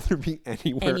would rather be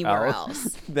anywhere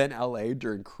else than LA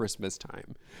during Christmas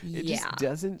time. It just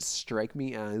doesn't strike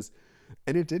me as,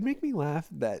 and it did make me laugh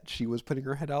that she was putting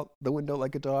her head out the window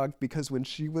like a dog, because when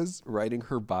she was writing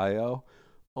her bio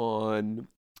on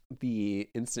the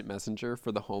instant messenger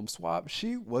for the home swap,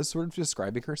 she was sort of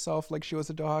describing herself like she was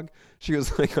a dog. She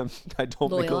was like, I don't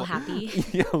loyal, happy.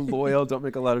 Yeah, loyal, don't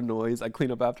make a lot of noise. I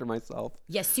clean up after myself.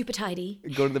 Yes, super tidy.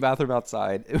 Go to the bathroom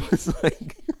outside. It was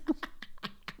like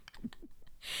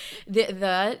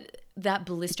that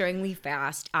blisteringly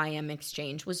fast IM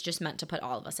exchange was just meant to put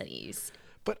all of us at ease.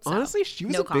 But honestly, she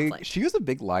was a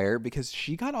big liar, because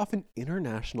she got off an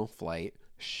international flight,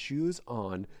 shoes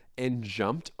on, and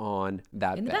jumped on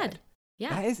that in the bed.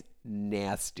 Yeah. That is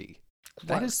nasty. Gross.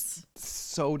 That is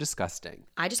so disgusting.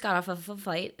 I just got off of a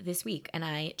flight this week and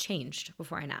I changed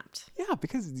before I napped. Yeah,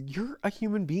 because you're a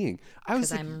human being.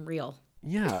 Because I'm real.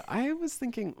 Yeah, I was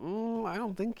thinking, I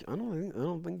don't think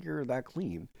you're that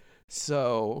clean.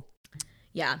 So,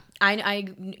 yeah, I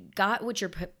got what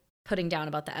you're putting down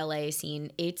about the LA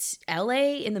scene. It's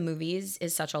LA in the movies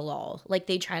is such a lull. Like,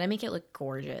 they try to make it look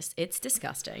gorgeous. It's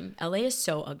disgusting. LA is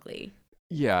so ugly.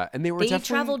 Yeah, and they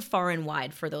traveled far and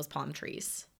wide for those palm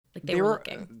trees. Like they were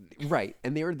looking. Right,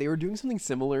 and they were doing something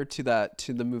similar to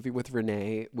the movie with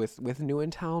Renee with New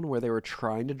in Town, where they were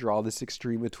trying to draw this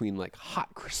extreme between like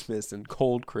hot Christmas and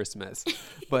cold Christmas.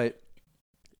 But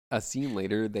a scene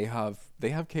later, they have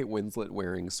Kate Winslet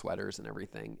wearing sweaters and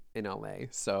everything in LA.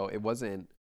 So it wasn't.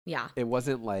 Yeah. It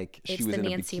wasn't like she was in a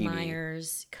bikini. It's the Nancy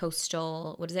Meyers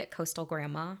coastal. What is it? Coastal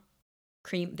grandma.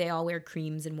 Cream. They all wear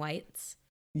creams and whites.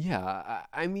 Yeah,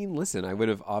 I mean, listen, I would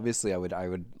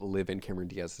live in Cameron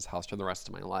Diaz's house for the rest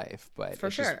of my life, but for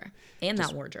sure, and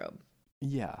that wardrobe.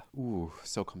 Yeah, ooh,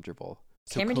 so comfortable.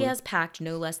 Cameron Diaz packed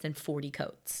no less than 40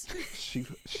 coats. She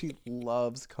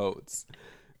loves coats.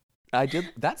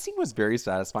 That scene was very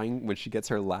satisfying when she gets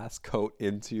her last coat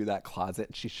into that closet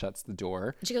and she shuts the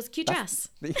door. And she goes, "Cute dress."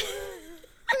 This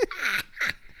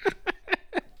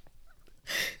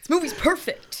movie's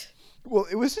perfect. Well,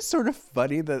 it was just sort of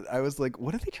funny that I was like,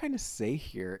 what are they trying to say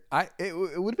here? It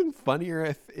would have been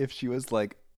funnier if she was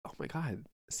like, oh my God,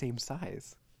 same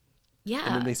size. Yeah.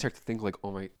 And then they start to think like,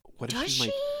 oh my, what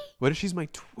if she's my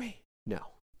twin? No.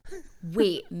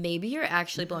 Wait, maybe you're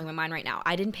actually blowing my mind right now.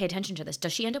 I didn't pay attention to this.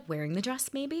 Does she end up wearing the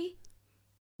dress maybe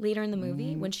later in the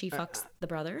movie when she fucks the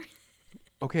brother?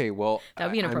 Okay, well, That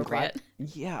would be I'm glad. inappropriate.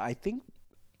 Yeah, I think.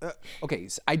 Okay,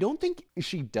 so I don't think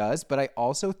she does, but I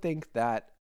also think that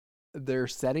they're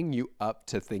setting you up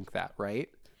to think that, right?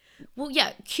 Well,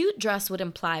 yeah, cute dress would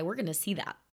imply we're going to see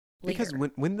that later.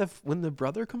 Because when the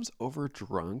brother comes over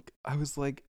drunk, I was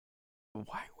like,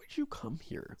 why would you come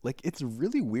here? Like, it's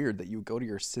really weird that you go to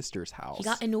your sister's house. He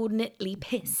got inordinately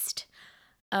pissed.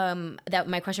 That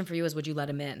my question for you is, would you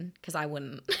let him in? Because I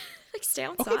wouldn't. Like, stay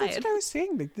outside. Okay, that's what I was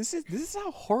saying. Like, this is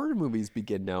how horror movies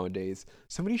begin nowadays.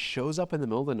 Somebody shows up in the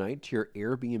middle of the night to your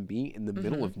Airbnb in the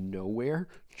middle of nowhere,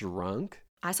 drunk.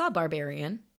 I saw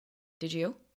Barbarian. Did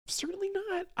you? Certainly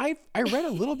not. I read a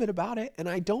little bit about it, and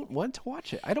I don't want to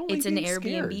watch it. I don't. It's like an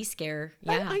being Airbnb scared. scare.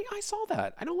 Yeah. I saw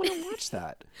that. I don't want to watch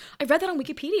that. I read that on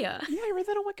Wikipedia. Yeah, I read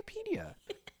that on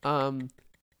Wikipedia.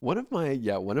 One of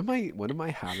my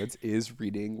habits is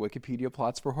reading Wikipedia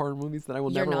plots for horror movies that I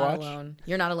will You're never not watch. alone.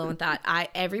 You're not alone with that.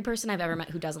 Every person I've ever met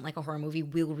who doesn't like a horror movie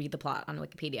will read the plot on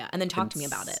Wikipedia and then talk to me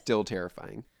about it. Still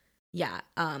terrifying. Yeah.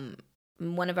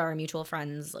 One of our mutual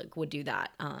friends would do that.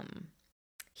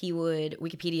 He would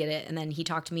Wikipedia it and then he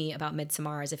talked to me about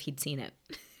Midsommar as if he'd seen it.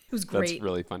 It was great. That's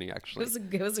really funny, actually.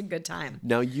 It was a good time.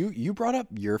 Now you brought up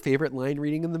your favorite line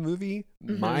reading in the movie.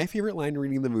 My favorite line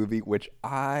reading in the movie, which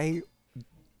I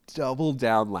doubled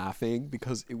down laughing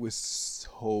because it was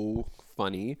so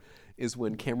funny, is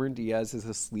when Cameron Diaz is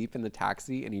asleep in the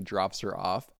taxi and he drops her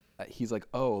off. He's like,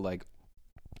 "Oh, like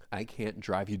I can't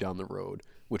drive you down the road,"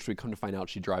 which we come to find out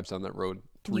she drives down that road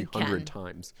 300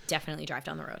 times. Definitely drive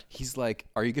down the road. He's like,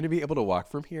 "Are you going to be able to walk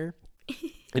from here?"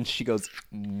 And she goes,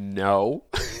 "No."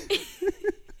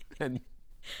 And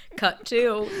Cut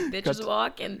to bitches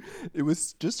walking. it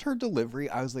was just her delivery.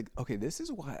 I was like, okay, this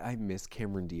is why I miss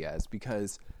Cameron Diaz,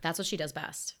 because That's what she does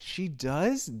best. she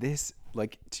does this,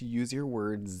 like, to use your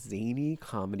word, zany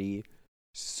comedy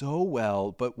so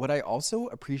well. But what I also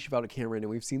appreciate about Cameron, and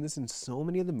we've seen this in so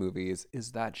many of the movies,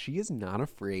 is that she is not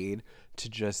afraid to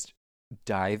just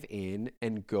dive in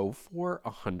and go for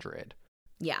 100.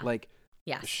 Yeah. Like,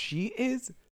 yes. she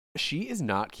is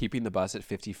not keeping the bus at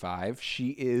 55. She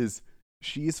is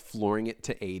flooring it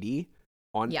to 80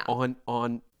 on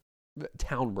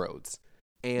town roads.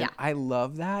 And I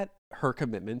love that, her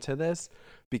commitment to this,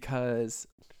 because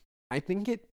I think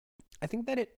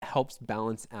that it helps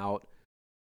balance out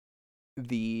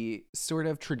the sort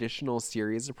of traditional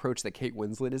series approach that Kate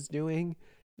Winslet is doing.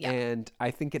 Yeah. And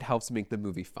I think it helps make the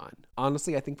movie fun.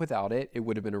 Honestly, I think without it, it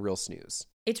would have been a real snooze.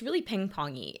 It's really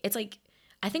ping-pongy. It's like,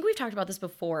 I think we've talked about this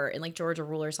before in like Georgia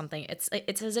Rule or something. It's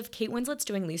as if Kate Winslet's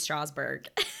doing Lee Strasberg.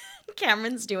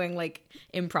 Cameron's doing like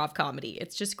improv comedy.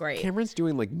 It's just great. Cameron's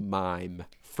doing like mime,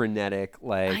 frenetic,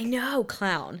 like, I know,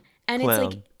 clown. And clown.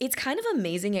 It's like, it's kind of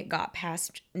amazing it got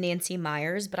past Nancy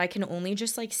Meyers, but I can only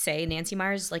just like say Nancy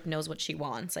Meyers like knows what she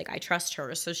wants. Like, I trust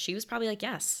her. So she was probably like,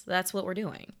 yes, that's what we're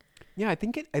doing. Yeah, I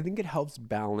think it helps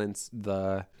balance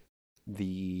the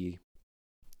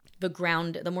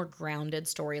more grounded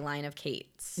storyline of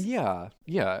Kate's. Yeah.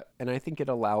 And I think it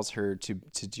allows her to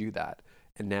do that.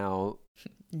 And now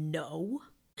No.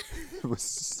 it was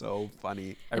so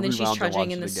funny. And then she's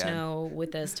trudging in the snow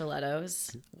with the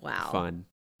stilettos. Wow.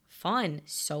 Fun.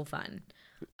 So fun.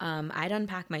 I'd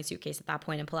unpack my suitcase at that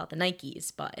point and pull out the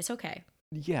Nikes, but it's okay.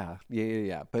 Yeah.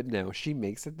 But no, she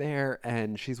makes it there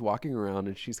and she's walking around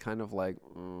and she's kind of like,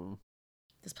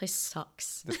 this place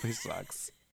sucks.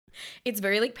 It's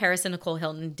very like Paris and Nicole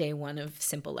Hilton day one of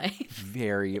Simple Life.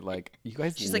 Very like, you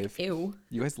guys She's live. like, ew.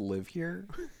 You guys live here?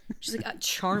 She's like,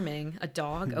 charming. A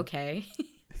dog? Okay.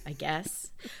 I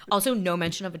guess. Also, no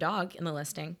mention of a dog in the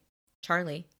listing.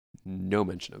 Charlie. No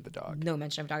mention of the dog. No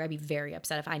mention of a dog. I'd be very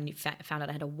upset if I found out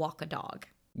I had to walk a dog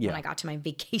when I got to my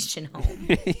vacation home.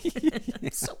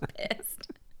 I'm so pissed.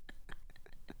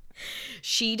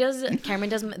 Cameron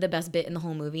does the best bit in the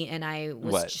whole movie, and I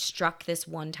was struck this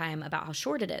one time about how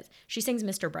short it is. She sings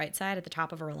Mr. Brightside at the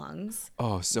top of her lungs.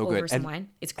 Oh, so over good. Some wine.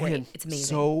 It's great. It's amazing.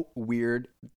 So weird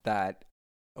that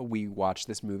we watched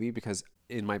this movie because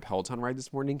in my Peloton ride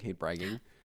this morning, Kate bragging,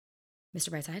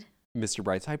 Mr.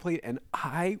 Brightside played, and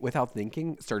I, without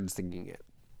thinking, started singing it.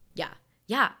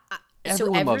 Yeah.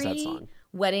 Everyone loves that song.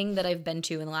 Wedding that I've been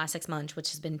to in the last 6 months, which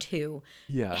has been 2,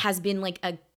 has been like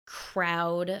a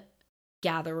crowd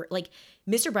gather. Like,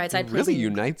 Mr. Brightside really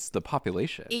unites the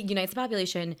population. It unites the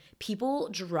population. People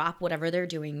drop whatever they're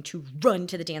doing to run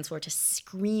to the dance floor to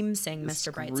scream sing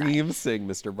Mr.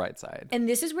 Brightside. And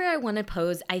this is where I want to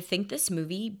pose. I think this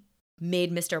movie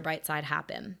made Mr. Brightside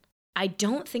happen. I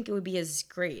don't think it would be as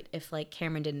great if like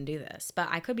Cameron didn't do this, but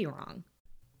I could be wrong.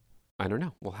 I don't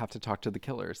know. We'll have to talk to the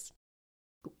killers.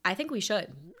 I think we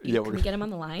should. Yeah, Can we get him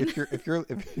on the line? If you're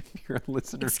a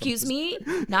listener, Excuse of this, me?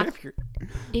 Not if you're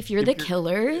if the you're-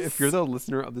 killers. if you're the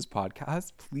listener of this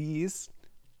podcast, please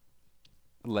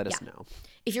let us know.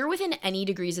 If you're within any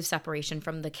degrees of separation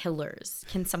from the killers,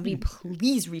 can somebody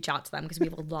please reach out to them because we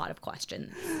have a lot of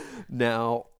questions.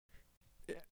 Now,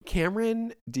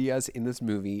 Cameron Diaz in this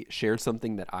movie shared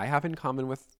something that I have in common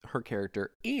with her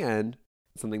character and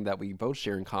something that we both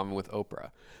share in common with Oprah,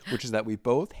 which is that we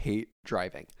both hate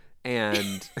driving.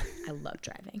 And I love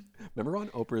driving. remember on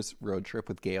Oprah's road trip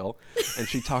with Gail, and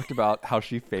she talked about how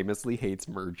she famously hates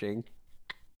merging?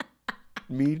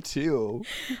 Me too.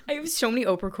 I have so many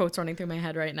Oprah quotes running through my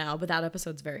head right now, but that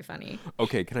episode's very funny.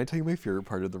 Okay, can I tell you my favorite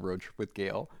part of the road trip with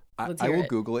Gail? Let's I hear will it.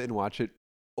 Google it and watch it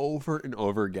over and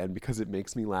over again because it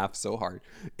makes me laugh so hard.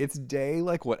 It's day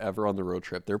like whatever on the road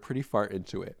trip. They're pretty far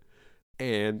into it.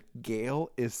 And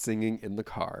Gail is singing in the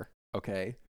car,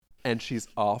 okay? And she's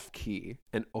off key.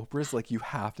 And Oprah's like, you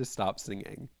have to stop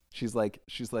singing. She's like,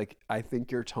 I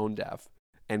think you're tone deaf.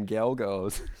 And Gail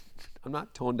goes, I'm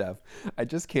not tone deaf. I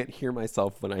just can't hear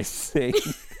myself when I sing.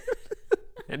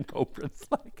 And Oprah's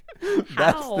like,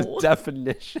 that's How? the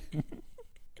definition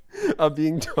of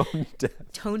being tone deaf.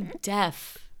 Tone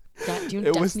deaf. That, do you know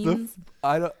It what was deaf means?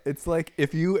 it's like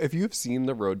if you've seen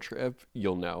the road trip,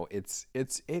 you'll know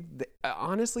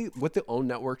honestly what the OWN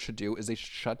network should do is they should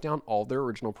shut down all their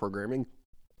original programming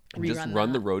and just Rerun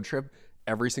run that. the road trip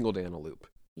every single day on a loop.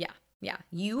 Yeah. Yeah.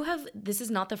 This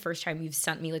is not the first time you've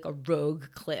sent me like a rogue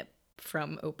clip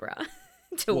from Oprah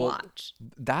to Well, watch.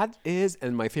 That is,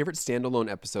 and my favorite standalone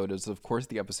episode is of course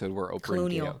the episode where Oprah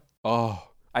Colonial. and Gail. Oh,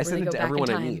 I send they it go to back in everyone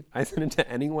I time. meet. I send it to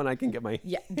anyone I can get my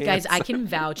Yeah, hands guys, I on. can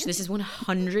vouch. This is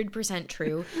 100%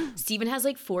 true. Steven has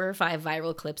like 4 or 5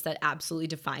 viral clips that absolutely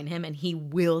define him, and he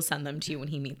will send them to you when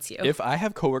he meets you. If I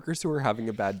have coworkers who are having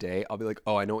a bad day, I'll be like,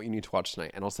 oh, I know what you need to watch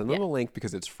tonight. And I'll send them a link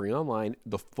because it's free online.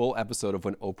 The full episode of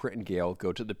when Oprah and Gail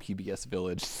go to the PBS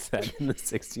village set in the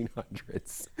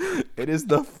 1600s. It is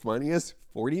the funniest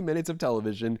 40 minutes of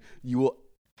television you will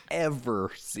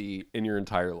ever see in your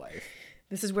entire life.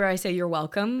 This is where I say you're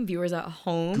welcome, viewers at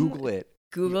home. Google it.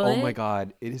 Google Oh it. my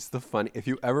God. It is the funny. If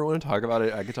you ever want to talk about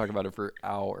it, I could talk about it for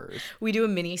hours. We do a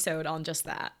mini-sode on just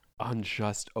that. On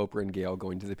just Oprah and Gail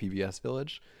going to the PBS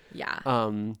village. Yeah.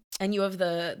 Um, And you have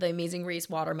the Amazing Race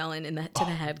watermelon in the to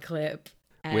the head clip.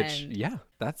 And which, yeah,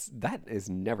 that is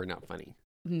never not funny.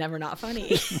 never not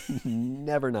funny.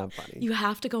 Never not funny. You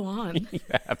have to go on. You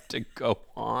have to go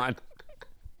on.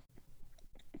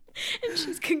 And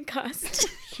she's concussed.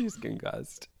 She's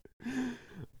concussed.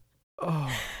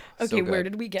 Oh, Okay, so where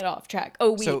good. did we get off track?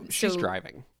 Oh, So she's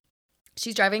driving.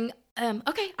 She's driving.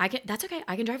 Okay, that's okay.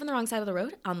 I can drive on the wrong side of the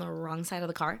road, on the wrong side of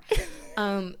the car.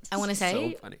 I want to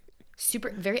say, So funny.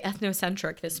 very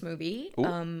ethnocentric. This movie.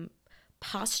 Ooh.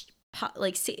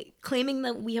 Claiming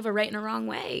that we have a right and a wrong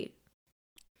way.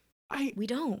 We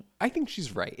don't. I think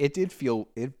she's right. It felt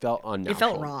unnatural. It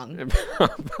felt wrong. It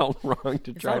felt wrong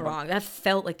to It drive. felt wrong. That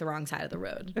felt like the wrong side of the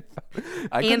road.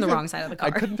 I And couldn't the put- wrong side of the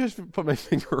I car. couldn't just put my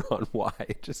finger on why.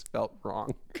 It just felt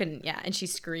wrong. Couldn't. Yeah, and she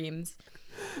screams.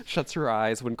 Shuts her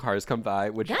eyes when cars come by,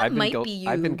 which That I've might been be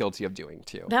I've been you. guilty of doing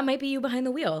too. That might be you behind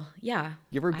the wheel. Yeah.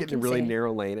 You ever I get in a can really say.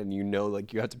 narrow lane and you know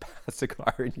like you have to pass a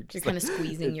car and you're just kinda like,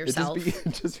 squeezing it'd yourself.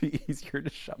 just be easier to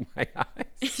shut my eyes.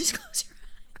 Just close your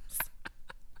eyes.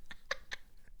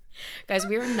 Guys,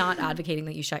 we are not advocating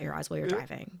that you shut your eyes while you're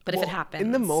driving. But if it Well, happens,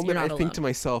 in the you're moment, not I think to alone.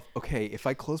 myself, okay, if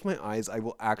I close my eyes, I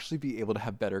will actually be able to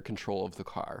have better control of the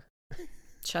car.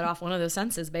 Shut off one of those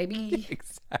senses, baby.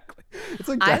 Exactly. It's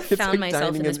like I've it's found like myself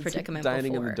dining in this it's like predicament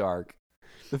dining in the before. dark.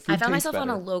 The food I found tastes myself on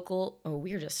a better. local. Oh,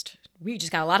 we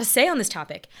just got a lot to say on this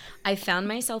topic. I found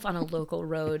myself on a local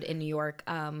road in New York,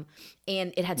 and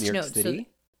it had New York snowed. City?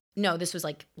 No, this was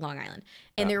like Long Island,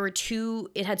 and there were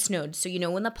it had snowed. So you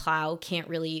know when the plow can't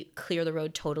really clear the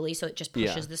road totally, so it just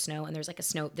pushes Yeah. the snow, and there's like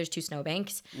there's 2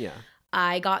 snowbanks. Yeah.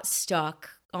 I got stuck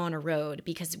on a road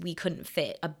because we couldn't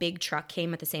fit. A big truck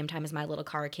came at the same time as my little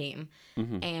car came,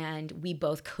 Mm-hmm. and we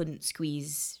both couldn't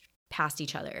squeeze past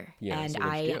each other. Yeah. and so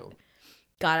what'd you I do?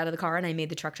 got out of the car and I made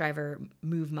the truck driver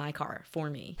move my car for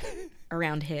me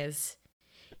around his.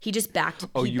 He just backed.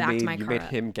 Oh, he you backed made my you car made up.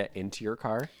 him get into your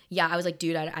car? Yeah, I was like,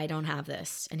 dude, I don't have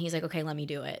this, and he's like, okay, let me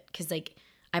do it, because like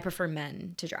I prefer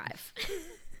men to drive.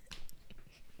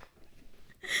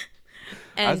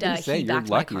 And I was gonna say, he you're backed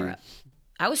my lucky. car up.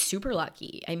 I was super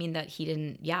lucky. I mean, that he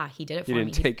didn't. Yeah, he did it for He me.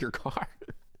 didn't take your car.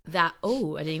 That.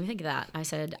 Oh, I didn't even think of that. I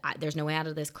said, there's no way out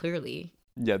of this. Clearly,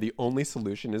 Yeah, the only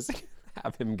solution is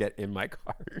have him get in my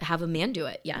car. have a man do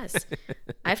it. Yes,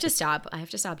 I have to stop. I have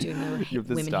to stop doing the You have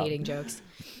to women stop. hating jokes.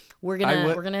 we're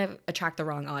gonna attract the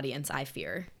wrong audience, I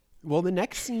fear. Well, the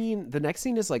next scene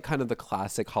is like kind of the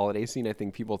classic holiday scene I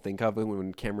think people think of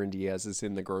when Cameron Diaz is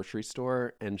in the grocery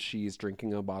store and she's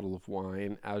drinking a bottle of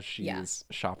wine as she's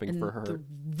shopping for her. The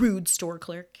rude store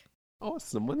clerk. Oh,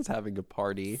 someone's having a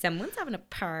party. Someone's having a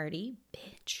party,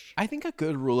 bitch. I think a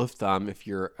good rule of thumb if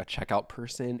you're a checkout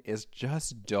person is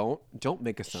just don't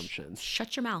make assumptions.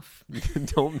 Shut your mouth.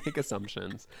 Don't make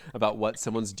assumptions about what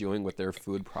someone's doing with their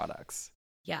food products.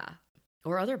 Yeah.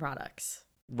 Or other products.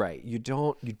 Right. You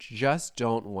just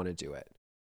don't want to do it.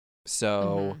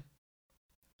 So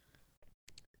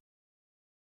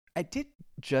I did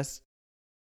just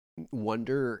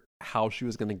wonder how she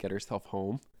was going to get herself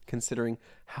home, considering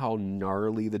how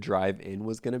gnarly the drive in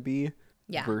was going to be.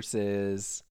 Yeah.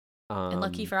 Versus. And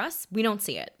lucky for us, we don't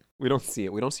see it. We don't see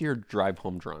it. We don't see her drive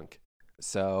home drunk.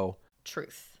 So.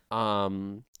 Truth.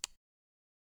 So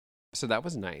that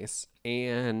was nice.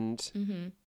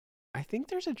 And. I think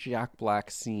there's a Jack Black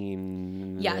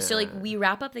scene. Yeah, so like we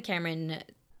wrap up the Cameron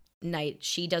night.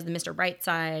 She does the Mr.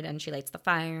 Brightside and she lights the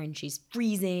fire and she's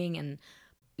freezing and,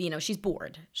 you know, she's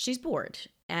bored. She's bored.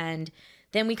 And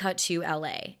then we cut to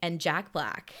LA and Jack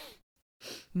Black,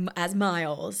 as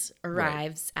Miles,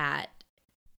 arrives at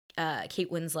Kate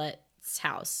Winslet's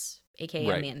house, aka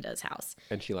Amanda's house.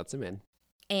 And she lets him in.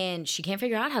 And she can't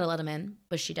figure out how to let him in,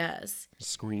 but she does.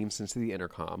 Screams into the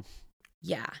intercom.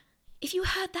 Yeah. If you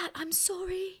heard that, I'm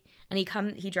sorry. And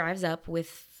he drives up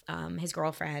with his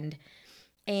girlfriend,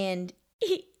 and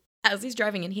as he's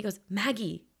driving in, he goes,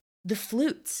 Maggie, the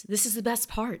flutes. This is the best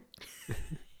part.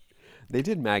 They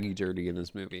did Maggie dirty in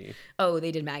this movie. Oh,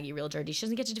 they did Maggie real dirty. She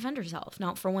doesn't get to defend herself,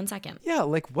 not for 1 second. Yeah,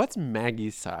 like what's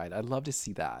Maggie's side? I'd love to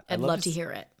see that. I'd love to hear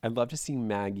it. I'd love to see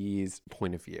Maggie's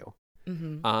point of view.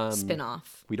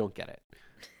 Spin-off. We don't get it.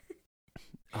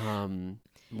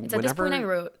 It's at this point I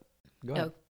wrote. Go ahead.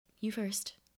 Oh, you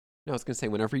first. No, I was gonna say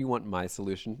whenever you want my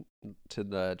solution to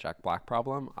the Jack Black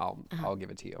problem, I'll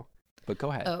give it to you. But go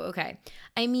ahead. Oh, okay.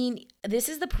 I mean, this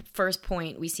is the first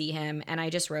point we see him, and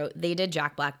I just wrote, they did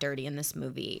Jack Black dirty in this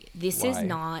movie. This is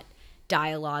not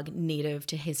dialogue native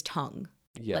to his tongue.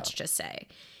 Yeah. Let's just say.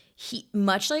 He,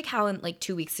 much like how in like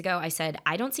 2 weeks ago I said,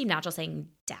 I don't see Natural saying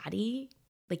daddy.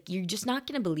 Like, you're just not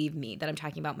going to believe me that I'm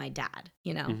talking about my dad,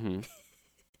 you know? Mm-hmm.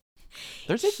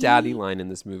 There's a daddy line in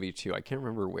this movie too. I can't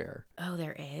remember where. Oh,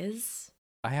 there is?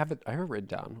 I have it written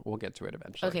down. We'll get to it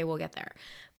eventually. Okay, we'll get there.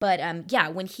 But yeah,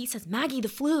 when he says, Maggie, the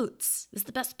flutes, this is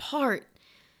the best part.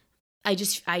 I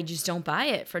just don't buy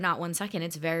it for not 1 second.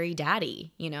 It's very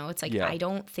daddy, you know? It's like, I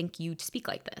don't think you speak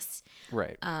like this.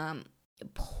 Right.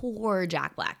 Poor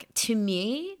Jack Black. To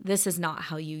me, this is not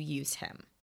how you use him.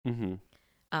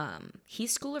 Mm-hmm.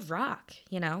 He's School of Rock,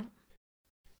 you know?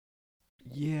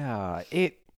 Yeah,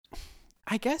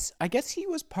 I guess he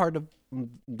was part of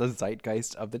the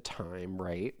zeitgeist of the time,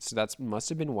 right? So that's must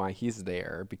have been why he's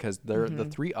there, because they're the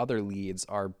three other leads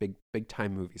are big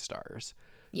time movie stars.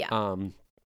 Yeah.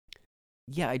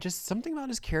 Yeah, I just something about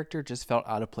his character just felt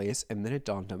out of place, and then it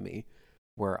dawned on me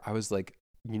where I was like,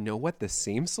 you know what? The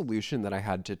same solution that I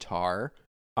had to Tar,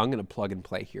 I'm gonna plug and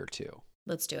play here too.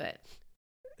 Let's do it.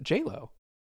 J-Lo.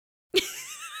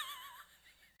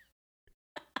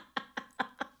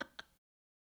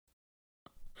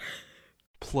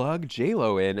 Plug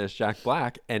J-Lo in as Jack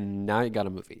Black, and now you got a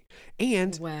movie.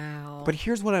 And wow. But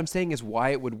here's what I'm saying is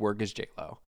why it would work as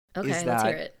J-Lo. Okay, let's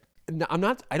hear it.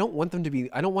 I don't want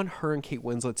her and Kate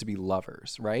Winslet to be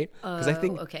lovers, right? Because I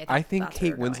think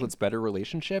Kate Winslet's better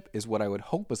relationship is what I would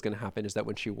hope was going to happen, is that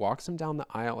when she walks him down the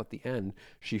aisle at the end,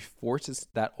 she forces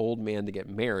that old man to get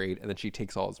married, and then she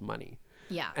takes all his money.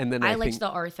 Yeah. And then I liked the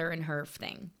Arthur and her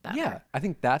thing better. Yeah, I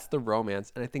think that's the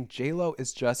romance. And I think J-Lo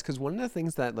is just, because one of the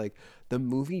things that like the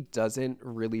movie doesn't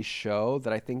really show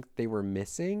that I think they were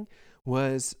missing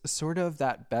was sort of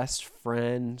that best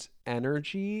friend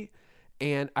energy.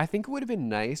 And I think it would have been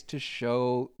nice to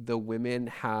show the women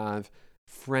have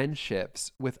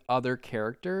friendships with other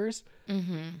characters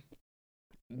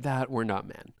that were not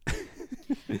men.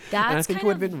 And I think it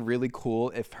would have been really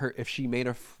cool if she made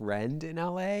a friend in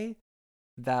LA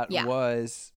that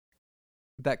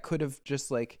could have just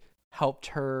like helped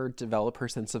her develop her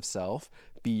sense of self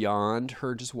beyond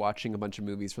her just watching a bunch of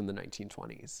movies from the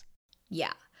 1920s.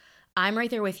 Yeah. I'm right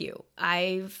there with you.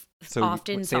 I've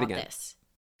often thought this.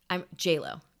 I'm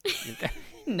J-Lo.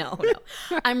 No.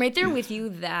 I'm right there with you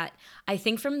that I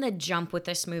think from the jump with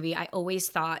this movie, I always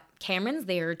thought Cameron's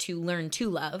there to learn to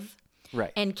love.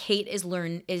 Right. And Kate is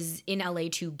in LA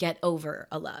to get over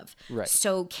a love. Right.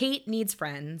 So Kate needs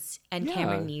friends and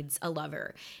Cameron needs a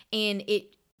lover. And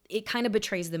it kind of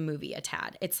betrays the movie a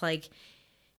tad. It's like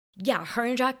Yeah, her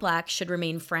and Jack Black should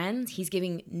remain friends. He's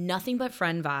giving nothing but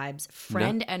friend vibes,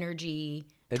 friend energy,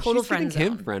 And total she's friend giving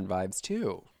him zone. friend vibes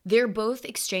too, They're both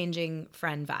exchanging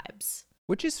friend vibes,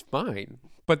 which is fine.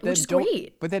 But which then is don't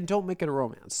great. but then don't make it a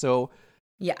romance. So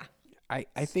Yeah, I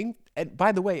think, and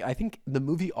by the way, I think the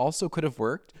movie also could have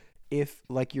worked if,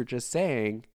 like you're just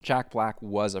saying, Jack Black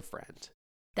was a friend.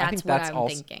 I that's think what that's I'm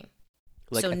also thinking.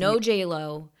 like, So I no think,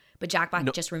 J-Lo, but Jack Black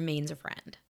no, just remains a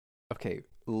friend. okay,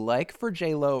 like for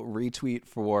J-Lo, retweet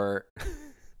for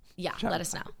Yeah, Jack let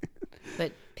us know. Black.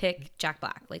 But pick Jack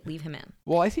Black, like leave him in.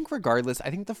 Well, I think regardless, I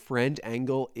think the friend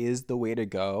angle is the way to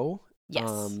go. Yes.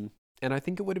 And I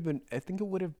think it would have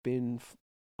been,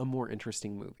 a more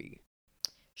interesting movie.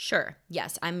 Sure.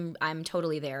 Yes, I'm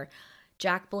totally there.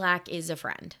 Jack Black is a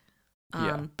friend.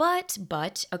 Yeah. But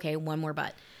okay, one more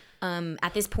but.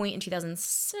 At this point in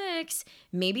 2006,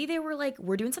 maybe they were like,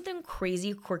 we're doing something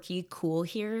crazy, quirky, cool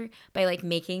here by like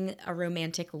making a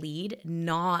romantic lead,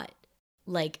 not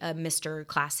like a Mr.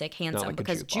 Classic handsome, like a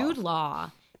because Jude Law. Jude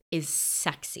Law is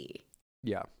sexy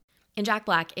Yeah. and Jack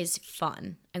Black is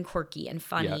fun and quirky and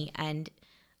funny and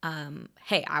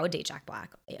hey, I would date Jack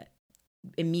Black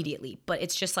immediately, but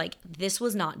it's just like this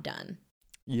was not done.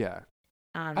 Yeah.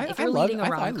 If you're leading a I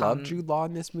rom-com, love Jude Law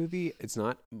in this movie. It's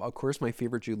not, of course, my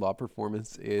favorite Jude Law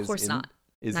performance is of course not.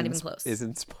 Not even close. Is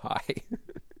in Spy.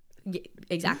 Yeah,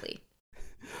 exactly.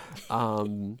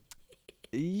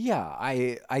 Yeah,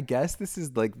 I guess this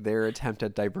is like their attempt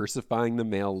at diversifying the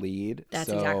male lead. That's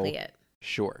so, exactly it.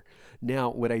 Sure.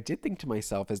 Now, what I did think to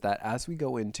myself is that as we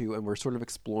go into and we're sort of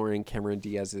exploring Cameron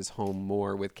Diaz's home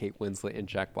more with Kate Winslet and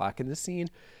Jack Black in the scene,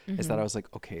 is that I was like,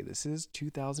 okay, this is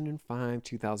 2005,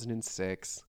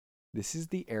 2006. This is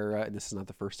the era, and this is not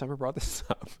the first time I brought this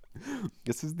up.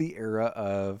 This is the era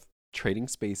of Trading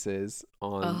Spaces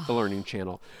on the Learning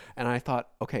Channel. And I thought,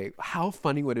 okay, how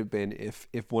funny would it have been if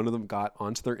one of them got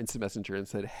onto their instant messenger and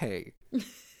said, hey,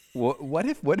 what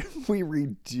if we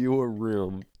redo a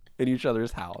room in each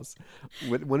other's house?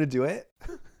 Want to do it?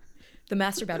 The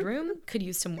master bedroom could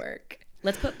use some work.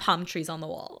 Let's put palm trees on the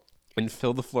wall. And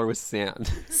fill the floor with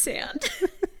sand. Sand.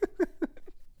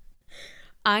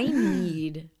 I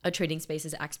need a Trading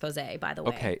Spaces expose, by the way.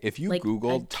 Okay, if you like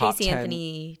Google a top Casey 10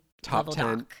 Anthony top level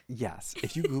 10 doc. yes,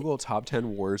 if you Google top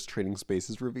 10 worst Trading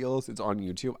Spaces reveals, it's on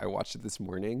YouTube. I watched it this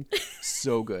morning.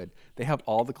 So good. They have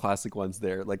all the classic ones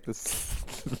there, like the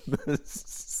sand.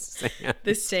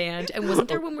 The sand. And wasn't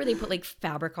there one where they put like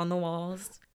fabric on the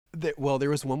walls? Well, there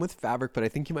was one with fabric, but I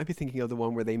think you might be thinking of the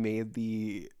one where they made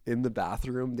in the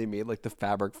bathroom, they made like the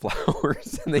fabric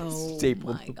flowers and they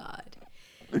stapled my them. God.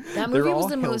 That movie was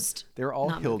the most. They're all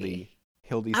not Hildy.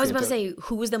 Hildy. I was about to Santo- say,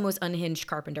 who was the most unhinged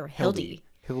carpenter? Hildy.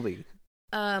 Hildy.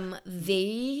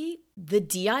 The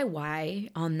DIY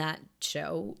on that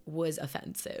show was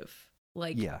offensive.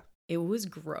 Like, Yeah. it was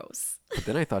gross. But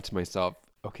then I thought to myself,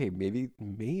 okay, maybe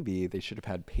they should have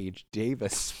had Paige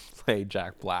Davis play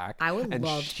Jack Black. I would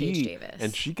love Paige Davis.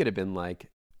 And she could have been like,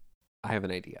 I have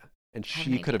an idea. And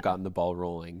she could have gotten the ball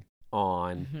rolling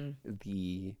on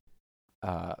the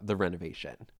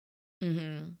renovation.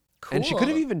 Mm-hmm. Cool. And she could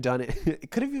have even done it.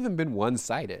 It could have even been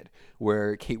one-sided,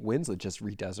 where Kate Winslet just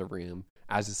redoes a room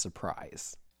as a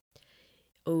surprise.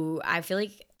 Oh, I feel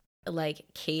like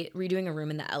Kate redoing a room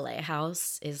in the LA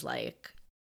house is like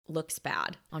looks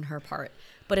bad on her part.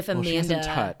 But if Amanda, she hasn't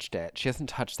touched it. She hasn't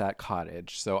touched that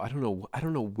cottage, so I don't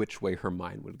know which way her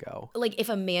mind would go. like if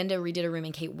Amanda redid a room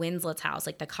in Kate Winslet's house,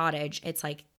 like the cottage, it's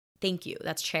like, thank you,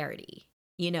 that's charity.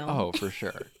 You know? Oh, for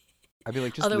sure. I'd be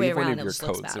like, just Other way leave one around, of it your just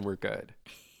looks coats bad. and we're good.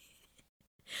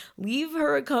 Leave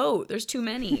her a coat. There's too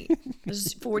many.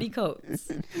 There's 40 coats.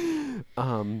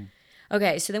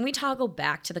 Okay, so then we toggle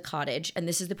back to the cottage, and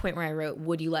this is the point where I wrote,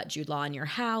 would you let Jude Law in your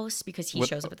house? Because he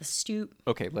shows up at the stoop.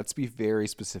 Okay, let's be very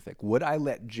specific. Would I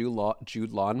let Jude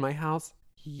Law in my house?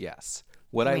 Yes.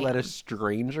 Would I let a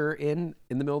stranger in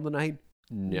the middle of the night?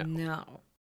 No. No.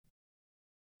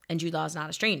 And Jude Law's not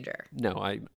a stranger.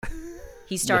 No,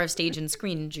 He's star of stage and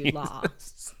screen Jude Law.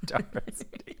 Star of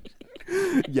stage.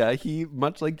 Yeah, he,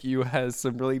 much like you, has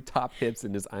some really top hits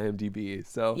in his IMDb.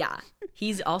 So Yeah,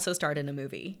 he's also starred in a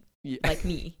movie. Yeah. Like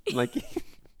me. Like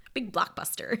Big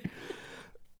blockbuster.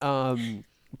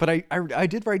 But I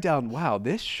did write down, wow,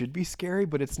 this should be scary,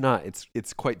 but it's not.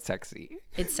 It's quite sexy.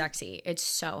 It's sexy. It's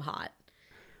so hot.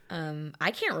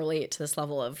 I can't relate to this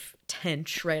level of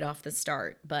tension right off the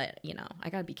start, but you know, I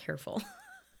gotta be careful.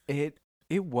 It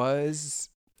was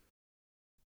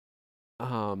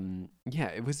yeah,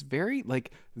 it was very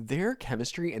like their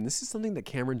chemistry, and this is something that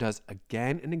Cameron does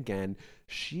again and again.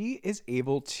 She is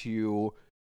able to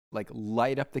like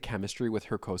light up the chemistry with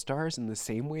her co-stars in the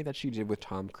same way that she did with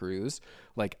Tom Cruise.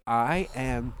 Like, I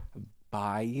am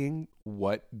buying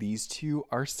what these two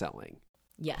are selling.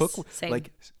 Yes, same.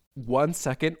 Like 1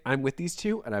 second I'm with these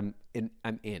two and I'm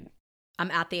in. I'm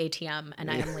at the ATM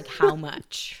and I am like, how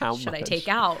much should I take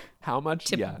out How much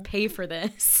to pay for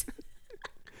this?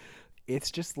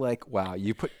 It's just like, wow,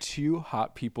 you put two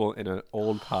hot people in an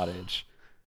old cottage.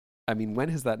 I mean, when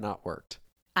has that not worked?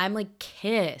 I'm like,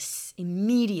 kiss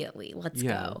immediately. Let's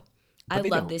go. I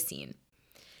love this scene.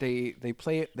 They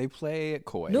play it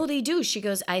coy. No, they do. She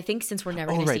goes, I think since we're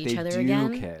never going to see each other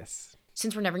again. Kiss.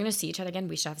 Since we're never going to see each other again,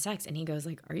 we should have sex. And he goes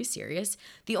like, are you serious?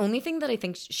 The only thing that I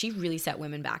think she really set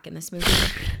women back in this movie.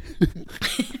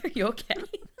 Are you okay?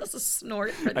 That's a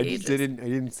snort for the ages. I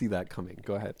didn't see that coming.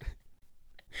 Go ahead.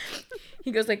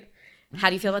 He goes like, how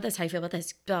do you feel about this? How do you feel about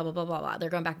this? Blah, blah, blah, blah, blah. They're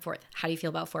going back and forth. How do you feel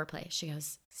about foreplay? She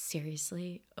goes,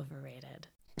 seriously overrated.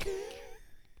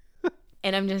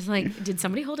 And I'm just like, did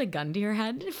somebody hold a gun to your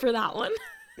head for that one?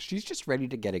 She's just ready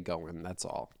to get it going. That's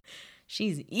all.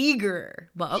 She's eager.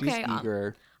 But okay, she's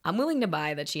eager. I'm willing to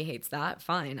buy that she hates that.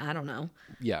 Fine. I don't know.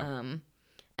 Yeah.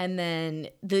 And then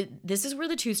this is where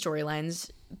the two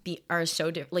storylines are so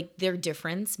different. Like their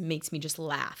difference makes me just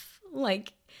laugh.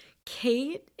 Like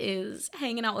Kate is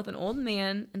hanging out with an old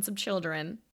man and some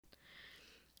children.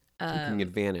 Taking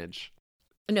advantage.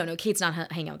 No, Kate's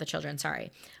not hanging out with the children.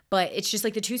 Sorry. But it's just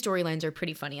like the two storylines are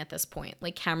pretty funny at this point.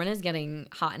 Like Cameron is getting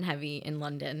hot and heavy in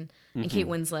London and Kate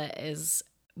Winslet is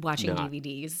watching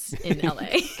DVDs in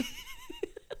LA.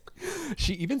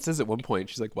 She even says at one point,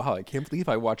 she's like, wow, I can't believe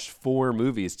I watched 4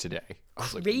 movies today. I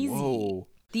was Crazy. Like, whoa.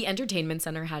 The entertainment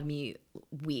center had me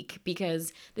weak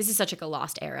because this is such like a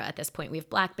lost era at this point. We have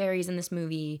Blackberries in this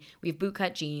movie, we have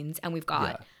bootcut jeans, and we've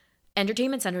got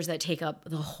entertainment centers that take up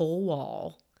the whole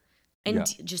wall and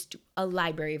just a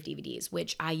library of DVDs,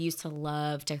 which I used to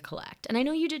love to collect. And I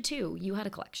know you did too. You had a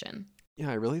collection.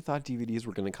 Yeah, I really thought DVDs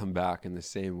were going to come back in the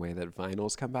same way that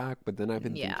vinyls come back. But then I've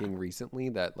been thinking recently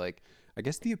that, like, I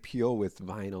guess the appeal with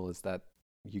vinyl is that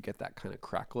you get that kind of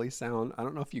crackly sound. I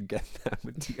don't know if you get that.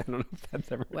 I don't know if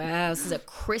that's ever. Wow, this is a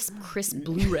crisp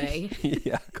Blu-ray.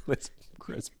 Yeah,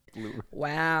 crisp Blu-ray.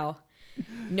 Wow.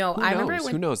 No, I remember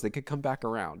Who knows? They could come back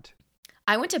around.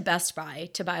 I went to Best Buy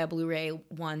to buy a Blu-ray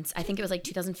once. I think it was like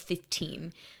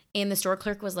 2015. And the store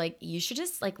clerk was like, you should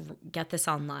just like get this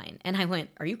online. And I went,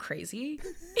 are you crazy?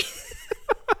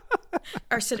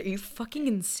 I said, are you fucking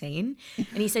insane?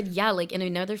 And he said, yeah, like in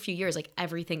another few years, like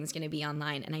everything's going to be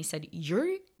online. And I said,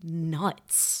 you're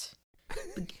nuts.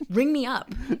 Ring me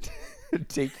up.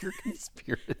 Take your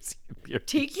conspiracy.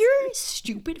 Take your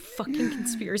stupid fucking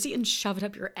conspiracy and shove it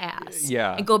up your ass.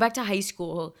 Yeah. And go back to high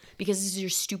school because this is your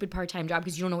stupid part-time job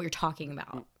because you don't know what you're talking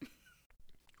about.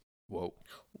 Whoa.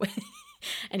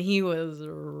 And he was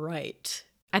right.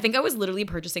 I think I was literally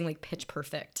purchasing like Pitch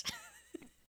Perfect.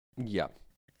 Yeah.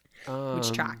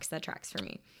 Which tracks. That tracks for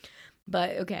me.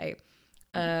 But okay.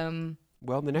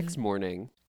 Well, the next morning.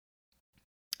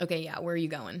 Okay, yeah. Where are you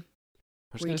going?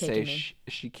 I was going to say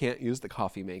she can't use the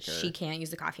coffee maker. She can't use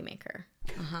the coffee maker.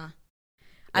 Uh-huh.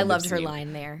 I loved her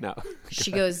line there. No.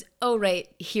 She goes, oh, right.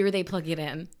 Here they plug it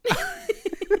in.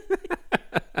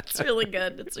 It's really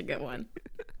good. It's a good one.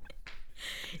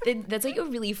 That's like a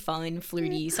really fun,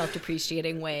 flirty,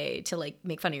 self-depreciating way to like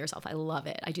make fun of yourself. I love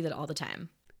it. I do that all the time.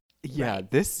 Yeah,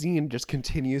 right. This scene just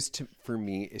continues to, for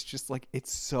me, it's just like,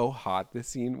 it's so hot. This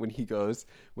scene when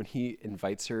he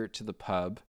invites her to the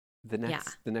pub, the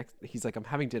next, he's like, I'm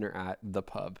having dinner at the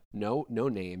pub. No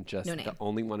name, just no name. The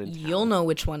only one in town. You'll know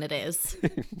which one it is.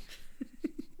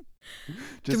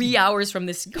 3 hours from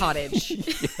this cottage.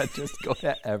 Yeah, just go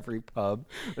to every pub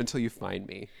until you find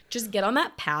me. Just get on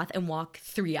that path and walk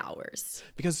 3 hours.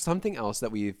 Because something else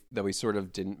that we sort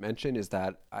of didn't mention is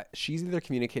that she's either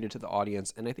communicated to the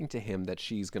audience and I think to him that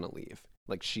she's gonna leave.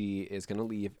 Like she is gonna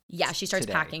leave. Yeah, she starts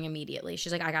packing immediately.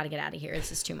 She's like, I gotta get out of here.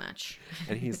 This is too much.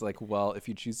 And he's like, well, if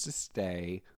you choose to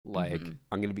stay, like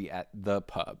I'm gonna be at the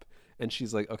pub. And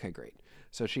she's like, okay, great.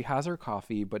 So she has her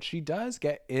coffee, but she does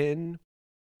get in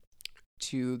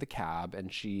to the cab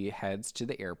and she heads to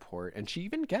the airport and she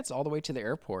even gets all the way to the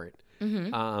airport.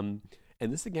 And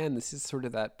this is sort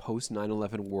of that post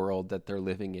 9/11 world that they're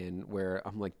living in where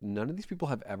I'm like, none of these people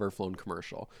have ever flown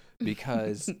commercial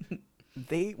because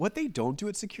what they don't do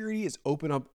at security is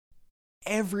open up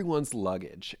everyone's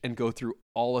luggage and go through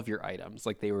all of your items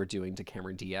like they were doing to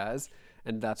Cameron Diaz.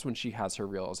 And that's when she has her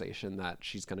realization that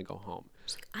she's going to go home.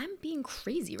 She's like, I'm being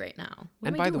crazy right now.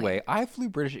 And by the way, I flew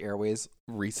British Airways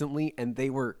recently and they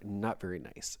were not very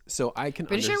nice. So I can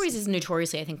British Airways is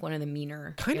notoriously, I think, one of the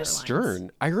meaner kind airlines. of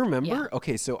stern. I remember. Yeah.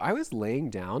 Okay, so I was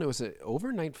laying down. It was an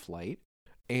overnight flight.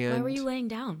 And why were you laying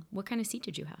down? What kind of seat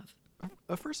did you have?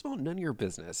 First of all, none of your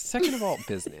business. Second of all,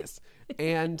 business.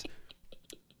 And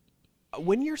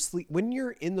when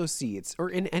you're in those seats or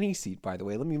in any seat, by the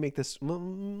way, let me make this a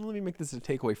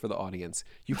takeaway for the audience.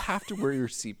 You have to wear your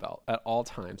seatbelt at all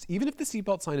times. Even if the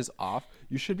seatbelt sign is off,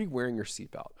 you should be wearing your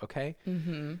seatbelt, okay?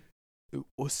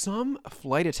 Some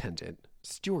flight attendant,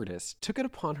 stewardess, took it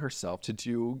upon herself to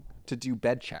do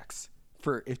bed checks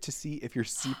to see if your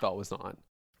seatbelt was on.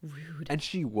 Rude. And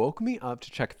she woke me up to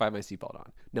check if I had my seatbelt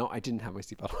on. No, I didn't have my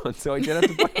seatbelt on, so I did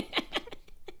have to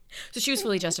So she was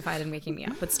fully justified in waking me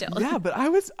up, but still. Yeah, but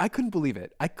I couldn't believe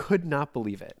it. I could not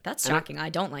believe it. That's shocking. I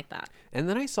don't like that. And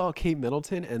then I saw Kate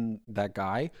Middleton and that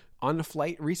guy on a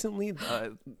flight recently,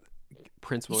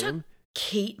 Prince William.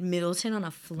 Kate Middleton on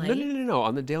a flight? No.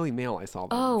 On the Daily Mail, I saw them.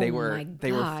 Oh, they were my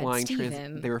they were God, flying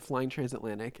Steven. they were flying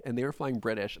transatlantic, and they were flying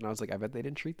British, and I was like, I bet they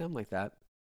didn't treat them like that.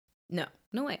 No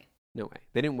way. No way.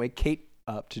 They didn't wake Kate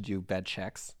up to do bed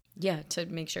checks. Yeah, to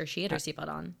make sure she had her seatbelt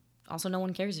on. Also, no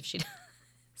one cares if she does.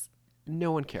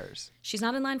 No one cares. She's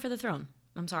not in line for the throne.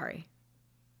 I'm sorry.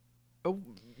 Oh,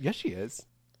 yes, she is.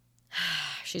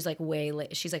 She's like way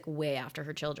late. She's like way after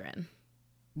her children.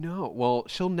 No, well,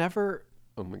 she'll never.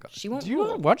 Oh my God. She won't Do you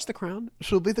rule. watch The Crown?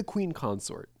 She'll be the queen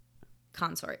consort.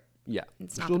 Consort. Yeah.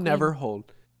 It's not She'll the never queen.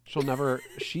 hold. She'll never.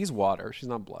 She's water. She's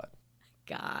not blood.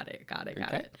 Got it.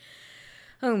 Okay. It.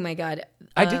 Oh my God.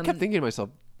 I did kept thinking to myself,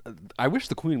 I wish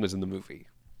the queen was in the movie.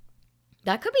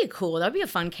 That could be cool. That'd be a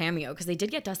fun cameo because they did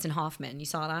get Dustin Hoffman. You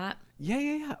saw that?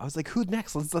 Yeah. I was like, who's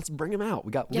next? Let's bring him out.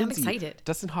 We got Yeah, I'm Lindsay, excited.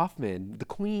 Dustin Hoffman, the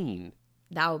queen.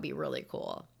 That would be really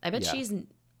cool. I bet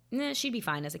Yeah. she'd be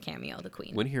fine as a cameo, the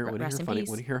queen. Want to hear Rest in peace.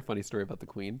 a funny story about the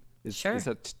queen? Sure. It's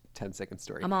a 10-second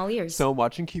story. I'm all ears. So I'm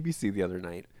watching QVC the other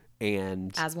night,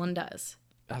 and As one does.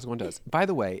 as one does. By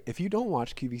the way, if you don't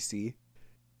watch QVC,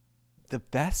 the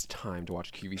best time to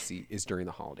watch QVC is during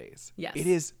the holidays. Yes. It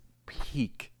is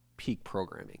peak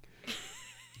programming.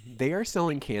 They are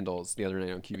selling candles the other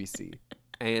night on QVC,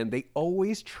 and they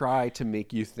always try to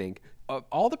make you think of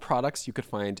all the products you could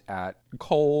find at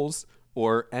Kohl's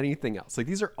or anything else. Like,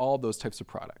 these are all those types of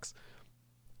products.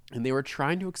 And they were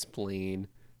trying to explain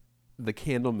the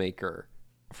candle maker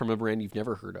from a brand you've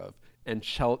never heard of and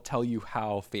tell you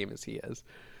how famous he is.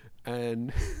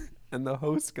 And the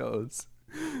host goes,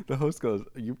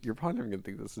 you're probably never going to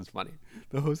think this is funny.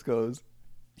 The host goes,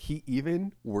 he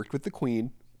even worked with the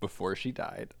queen before she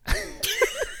died.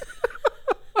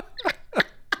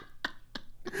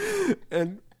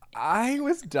 And I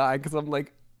was dying because I'm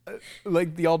like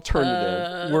the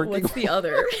alternative. What's the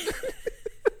other?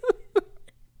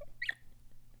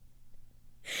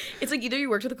 It's like either you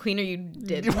worked with the queen or you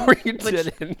didn't. Or you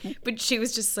didn't. But she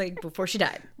was just like before she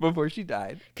died. Before she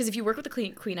died. Because if you work with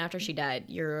the queen after she died,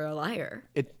 you're a liar.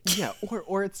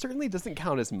 Or it certainly doesn't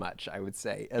count as much, I would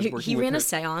say, as working He with ran her. a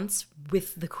seance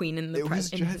with the queen and the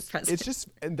president. It's just,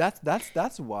 and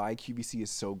that's why QVC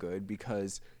is so good,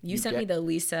 because You sent me the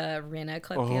Lisa Rinna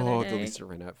clip the other day. the Lisa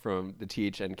Rinna from the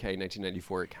THNK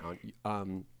 1994 account.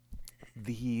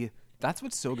 That's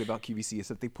what's so good about QVC is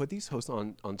that they put these hosts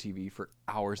on TV for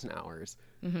hours and hours,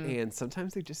 and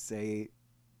sometimes they say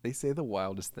the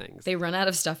wildest things. They run out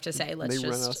of stuff to say. They run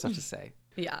out of stuff to say.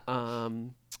 Yeah.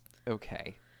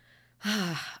 Okay.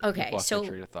 Okay. Lost my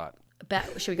train of thought.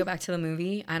 Should we go back to the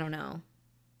movie? I don't know.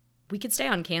 We could stay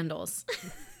on candles.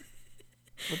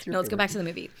 What's your No, let's go favorite? back to the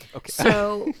movie. Okay.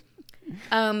 So,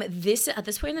 at this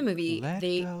point in the movie, Let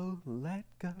go.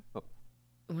 Oh,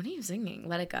 what are you singing?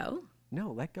 Let It Go. no,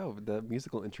 let go. The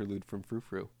musical interlude from Frou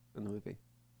Frou in the movie.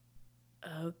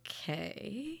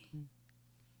 Okay.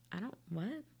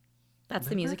 What? That's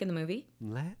the music in the movie?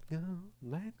 Let go,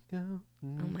 let go.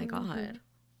 Oh my God.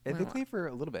 And they play for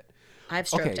a little bit. I've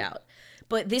stroked Okay. out.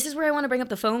 But this is where I want to bring up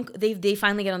the phone. They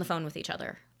finally get on the phone with each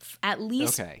other. At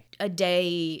least Okay. a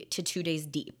day to 2 days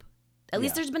deep. At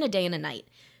least Yeah. there's been a day and a night.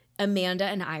 Amanda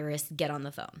and Iris get on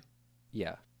the phone.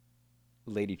 Yeah.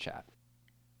 Lady chat.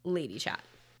 Lady chat.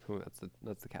 Oh, that's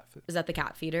the cat food. Is that the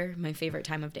cat feeder? My favorite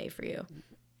time of day for you.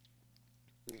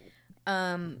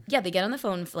 Yeah, they get on the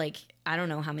phone for like, I don't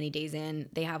know how many days in.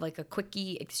 They have like a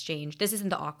quickie exchange. This isn't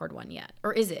the awkward one yet.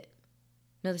 Or is it?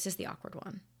 No, this is the awkward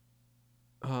one.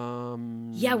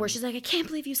 Yeah, where she's like, I can't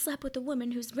believe you slept with the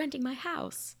woman who's renting my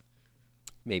house.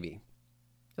 Maybe.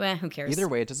 Well, who cares? Either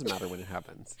way, it doesn't matter when it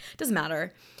happens. Doesn't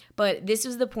matter. But this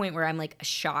was the point where I'm like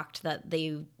shocked that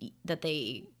they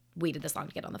waited this long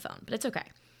to get on the phone. But it's okay.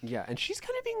 Yeah, and she's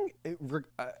kind of being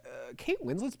Kate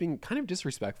Winslet's being kind of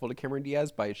disrespectful to Cameron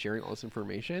Diaz by sharing all this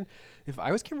information. If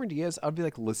I was Cameron Diaz, I'd be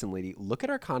like, listen, lady, look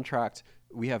at our contract.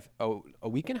 We have a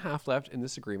week and a half left in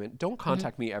this agreement. Don't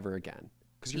contact me ever again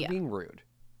because you're being rude.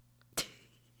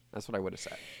 That's what I would have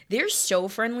said. They're so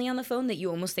friendly on the phone that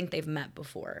you almost think they've met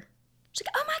before. She's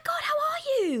like, oh my God, how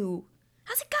are you?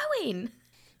 How's it going?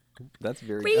 That's a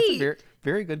Wait, very,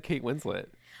 very good Kate Winslet.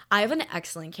 I have an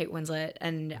excellent Kate Winslet,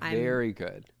 and Very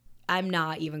good. I'm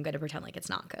not even going to pretend like it's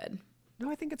not good. No,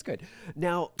 I think it's good.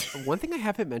 Now, one thing I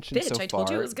haven't mentioned so Bitch, I told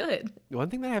you it far, was good. one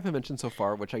thing that I haven't mentioned so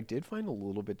far, which I did find a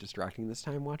little bit distracting this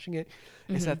time watching it,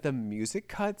 is Mm-hmm. that the music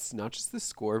cuts, not just the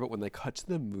score, but when they cut to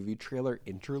the movie trailer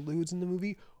interludes in the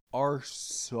movie, are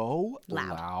so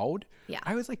loud. Yeah.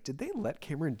 I was like, did they let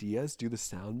Cameron Diaz do the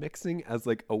sound mixing as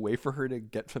like a way for her to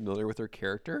get familiar with her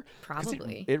character? 'Cause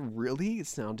Probably. It really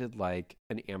sounded like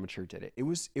an amateur did it. It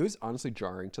was honestly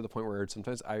jarring to the point where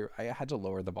sometimes I had to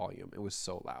lower the volume. It was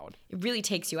so loud. It really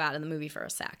takes you out of the movie for a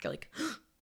sec. You're like,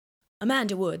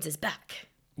 Amanda Woods is back.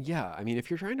 Yeah, I mean, if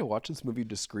you're trying to watch this movie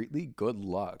discreetly, good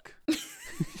luck.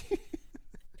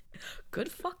 Good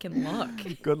fucking luck.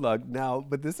 Good luck. Now,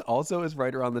 but this also is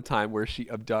right around the time where she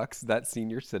abducts that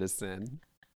senior citizen.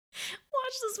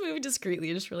 Watch this movie discreetly.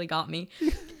 It just really got me.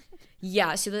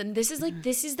 Yeah, so then this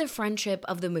is the friendship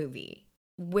of the movie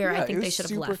where Yeah, I it think they was should have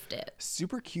super- left it.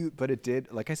 Super cute, but it did,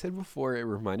 like I said before, it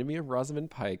reminded me of Rosamund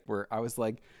Pike, where I was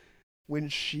like, when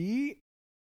she,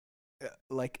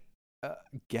 like,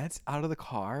 gets out of the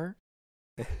car,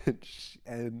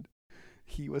 and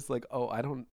he was like,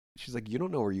 oh, she's like, you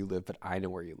don't know where you live, but I know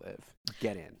where you live.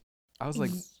 Get in. I was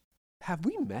like, have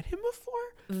we met him before?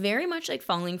 Very much like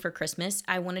Falling for Christmas,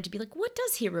 I wanted to be like, what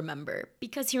does he remember?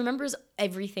 Because he remembers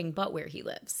everything but where he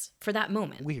lives for that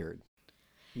moment. Weird.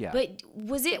 Yeah. But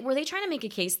were they trying to make a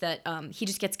case that he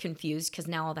just gets confused because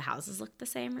now all the houses look the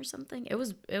same or something? It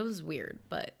was weird,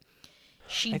 but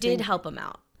she did think- help him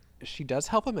out. She does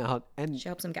help him out, and She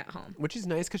helps him get home. which is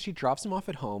nice because she drops him off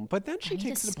at home, but then she need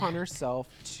takes a it upon snack. herself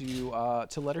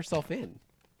to let herself in.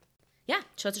 Yeah,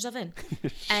 she lets herself in.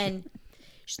 And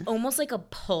she's almost like a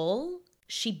pull,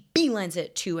 she beelines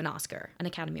it to an Oscar, an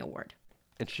Academy Award.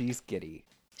 And she's giddy.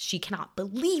 She cannot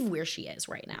believe where she is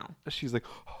right now. She's like,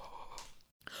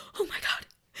 Oh my God.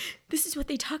 This is what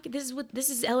they talk. This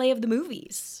is LA of the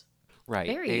movies. right.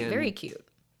 Very, and, very cute.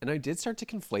 And I did start to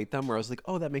conflate them where I was like,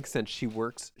 oh, that makes sense. She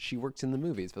works in the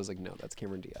movies. But I was like, no, that's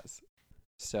Cameron Diaz.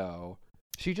 So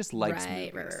she just likes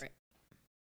movies. Right.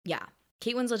 Yeah.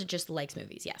 Kate Winslet just likes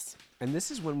movies, yes. And this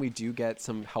is when we do get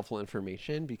some helpful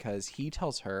information because he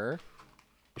tells her,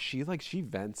 she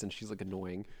vents and she's like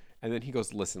annoying. And then he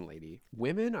goes, listen, lady,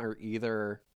 women are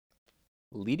either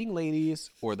leading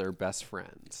ladies or their best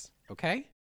friends. Okay?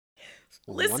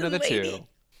 One Listen, of the lady. two.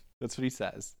 That's what he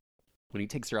says when he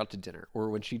takes her out to dinner or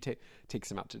when she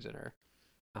takes him out to dinner.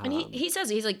 And he says,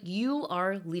 he's like, you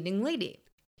are leading lady.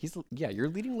 You're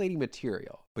leading lady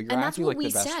material, but you're And that's acting what like the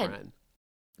we best said. friend.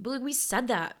 But like we said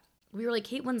that. We were like,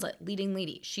 Kate Winslet, leading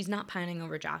lady. She's not pining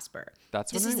over Jasper.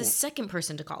 That's This when is I the w- second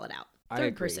person to call it out. I Third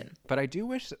agree. person. But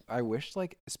I wish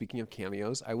like speaking of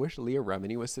cameos, I wish Leah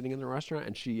Remini was sitting in the restaurant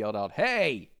and she yelled out,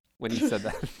 "Hey!" when he said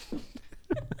that.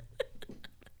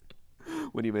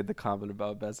 When he made the comment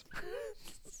about best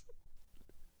friends.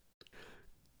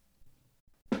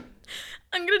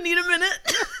 I'm gonna need a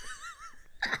minute.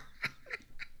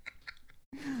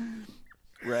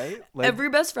 Right? Like, Every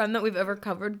best friend that we've ever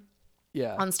covered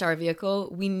yeah. on Star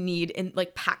Vehicle, we need in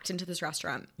like packed into this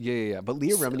restaurant. Yeah. But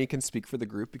Leah Remini can speak for the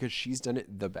group because she's done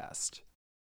it the best.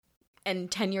 And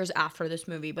 10 years after this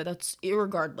movie, but that's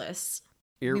irregardless.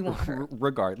 We want her.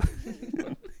 Regardless.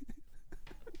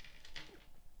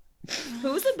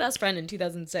 Who was the best friend in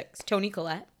 2006? Toni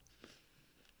Collette.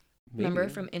 Remember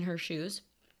Maybe. from In Her Shoes?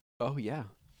 Oh yeah.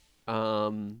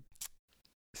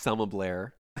 Selma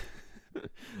Blair.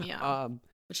 Yeah.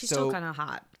 But she's so- still kind of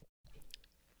hot.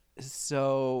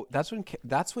 So that's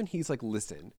when he's like,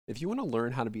 listen, if you want to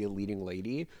learn how to be a leading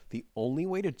lady, the only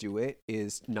way to do it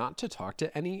is not to talk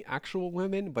to any actual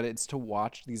women, but it's to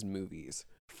watch these movies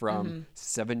from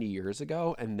 70 years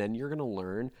ago, and then you're gonna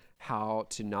learn how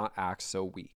to not act so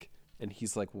weak. And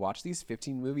he's like, watch these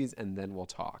 15 movies, and then we'll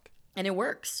talk. And it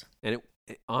works. And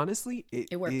it honestly,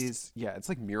 It works. is, yeah, it's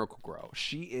like Miracle Grow.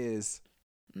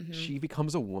 She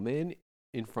becomes a woman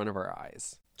in front of our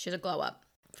eyes. She's a glow up.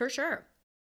 For sure.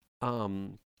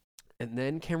 And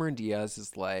then Cameron Diaz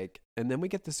is like, and then we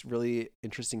get this really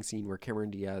interesting scene where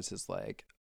Cameron Diaz is like,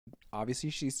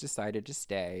 obviously she's decided to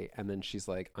stay. And then she's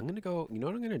like, I'm going to go, you know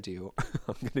what I'm going to do?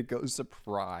 I'm going to go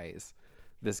surprise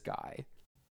this guy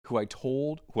who I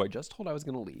just told I was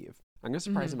going to leave. I'm going to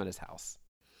surprise him at his house.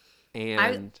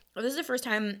 And This is the first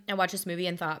time I watched this movie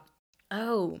and thought,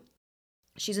 oh,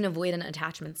 she's an avoidant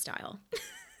attachment style.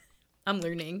 I'm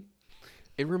learning.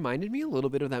 it reminded me a little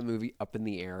bit of that movie Up in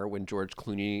the Air when George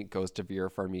Clooney goes to Vera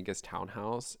Farmiga's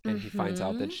townhouse and he finds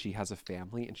out that she has a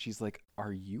family and she's like,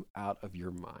 are you out of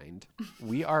your mind?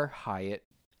 We are Hyatt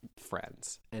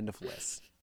friends. End of list.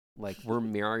 Like, we're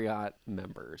Marriott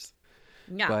members.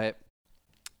 Yeah. But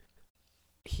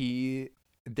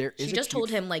there is She a just cute told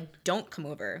him, like, don't come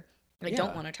over. I don't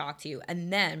Yeah. want to talk to you.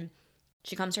 And then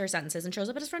she comes to her sentences and shows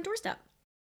up at his front doorstep.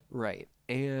 Right.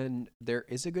 And there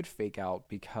is a good fake out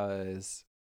because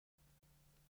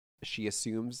she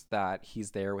assumes that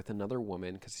he's there with another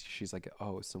woman because she's like,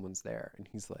 oh, someone's there. And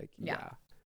he's like, yeah.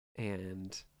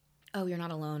 And Oh, you're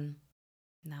not alone.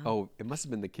 No. oh, it must have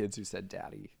been the kids who said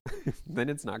daddy. Then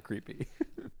it's not creepy.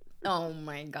 Oh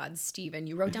my God, Steven.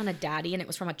 You wrote down a daddy and it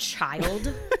was from a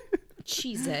child?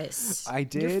 Jesus. I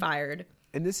did. You're fired.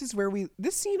 And this is where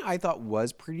this scene I thought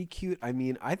was pretty cute. I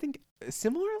mean, I think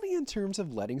similarly in terms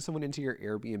of letting someone into your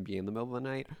Airbnb in the middle of the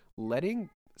night, letting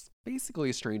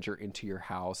basically a stranger into your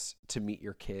house to meet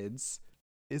your kids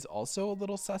is also a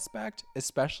little suspect,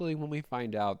 especially when we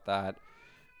find out that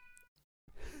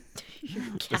Your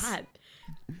cat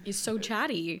is so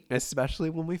chatty. Especially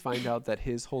when we find out that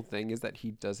his whole thing is that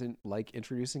he doesn't like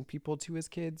introducing people to his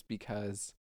kids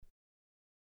because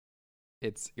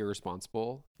it's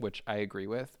irresponsible, which I agree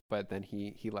with, but then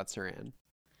he lets her in.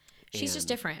 She's just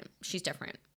different. She's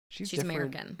different. She's different.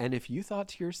 American. And if you thought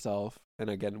to yourself, and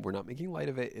again, we're not making light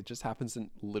of it, it just happens in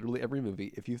literally every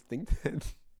movie. If you think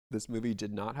that this movie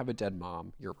did not have a dead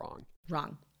mom, you're wrong.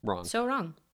 Wrong. So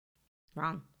wrong.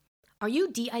 Are you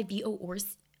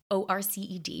DIVORCED?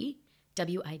 WIDOWER.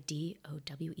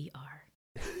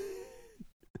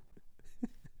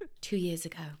 2 years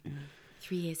ago.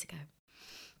 3 years ago.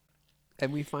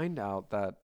 And we find out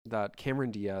that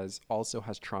Cameron Diaz also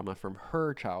has trauma from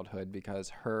her childhood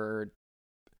because I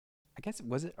guess,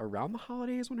 was it around the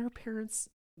holidays when her parents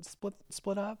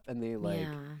split up and they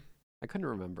I couldn't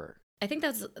remember. I think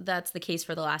that's the case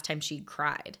for the last time she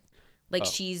cried. Like,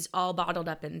 she's all bottled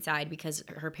up inside because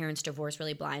her parents' divorce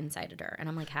really blindsided her. And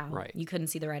I'm like, how? Right. You couldn't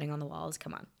see the writing on the walls?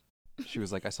 Come on. She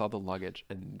was like, I saw the luggage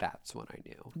and that's when I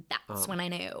knew. That's when I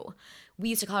knew. We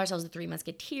used to call ourselves the Three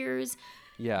Musketeers.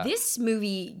 Yeah. This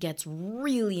movie gets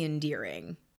really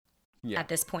endearing at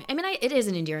this point. I mean, it is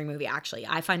an endearing movie, actually.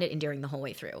 I find it endearing the whole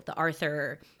way through. The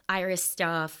Arthur, Iris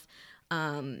stuff,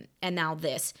 and now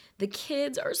this. The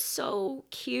kids are so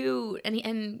cute.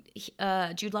 And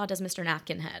Jude Law does Mr.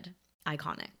 Napkinhead.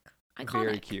 Iconic.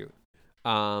 Very cute.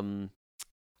 And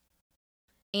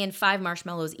 5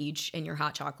 marshmallows each in your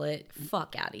hot chocolate.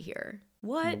 Fuck out of here.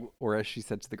 What? Or as she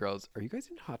said to the girls, are you guys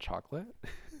into hot chocolate?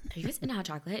 Are you guys into hot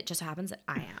chocolate? It just happens that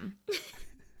I am.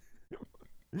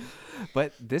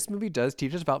 But this movie does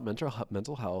teach us about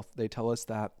mental health. They tell us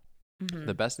that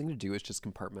the best thing to do is just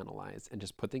compartmentalize and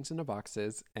just put things into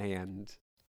boxes and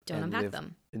don't unpack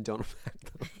them. And don't unpack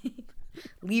them.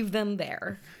 Leave them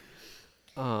there.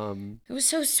 It was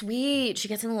so sweet. She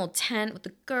gets in a little tent with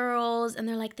the girls and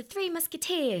they're like, the Three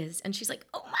Musketeers. And she's like,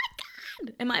 oh my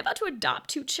God, am I about to adopt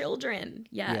 2 children?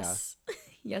 Yes. Yeah.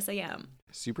 Yes, I am.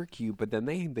 Super cute. But then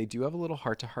they do have a little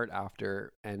heart to heart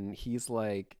after. And he's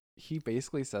like, he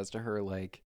basically says to her,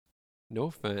 like, no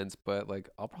offense, but like,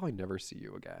 I'll probably never see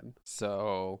you again.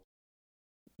 So,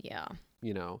 yeah,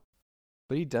 you know,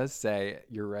 but he does say,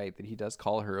 you're right, that he does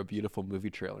call her a beautiful movie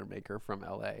trailer maker from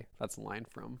LA. That's a line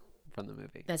from the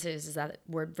movie. Is that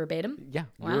word verbatim? Yeah.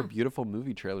 Wow. You're a beautiful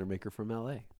movie trailer maker from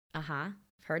LA. Uh-huh.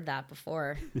 I've heard that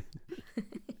before.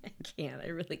 I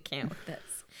really can't with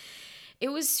this. It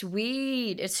was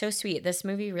sweet. It's so sweet. This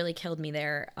movie really killed me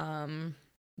there.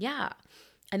 Yeah.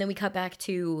 And then we cut back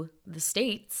to the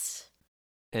States.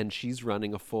 And she's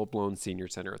running a full-blown senior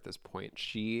center at this point.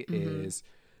 She is,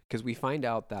 because we find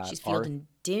out that she's fielding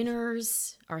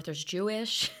dinners. Arthur's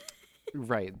Jewish.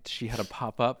 Right. She had a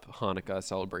pop-up Hanukkah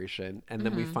celebration. And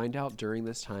then we find out during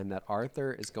this time that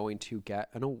Arthur is going to get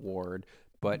an award,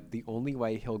 but the only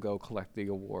way he'll go collect the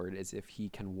award is if he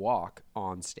can walk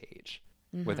on stage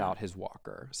without his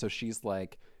walker. So she's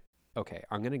like, okay,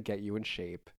 I'm going to get you in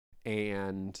shape.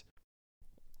 And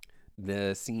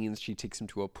the scenes, she takes him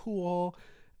to a pool.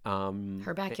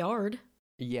 Her backyard.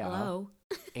 Yeah. Hello.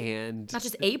 And not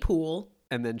just a pool.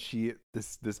 And then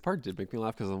this part did make me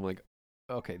laugh because I'm like,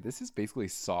 okay, this is basically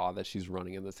Saw that she's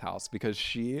running in this house because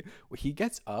he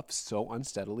gets up so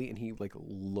unsteadily and he like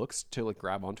looks to like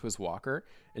grab onto his walker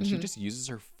and she just uses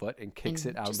her foot and kicks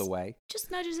it out of the way.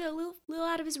 Just nudges it a little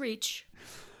out of his reach.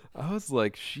 I was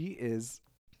like, she is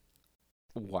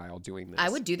wild doing this. I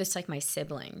would do this to like my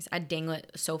siblings. I'd dangle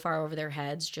it so far over their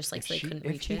heads just like so they couldn't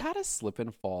reach it. If he had a slip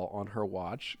and fall on her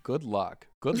watch, good luck.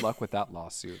 Good luck with that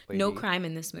lawsuit, lady. No crime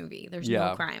in this movie. There's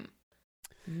no crime.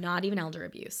 Not even elder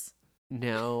abuse.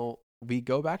 Now we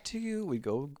go back to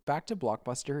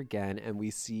Blockbuster again, and we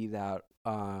see that.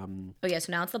 So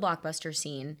now it's the Blockbuster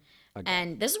scene,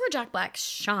 and this is where Jack Black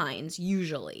shines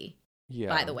usually. Yeah.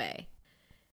 By the way,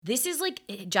 this is like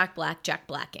Jack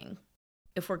Blacking.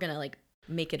 If we're gonna like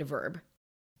make it a verb.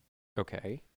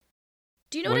 Okay.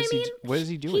 Do you know what I mean? What is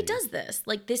he doing? He does this.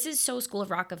 Like, this is so School of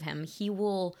Rock of him. He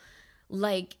will,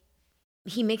 like,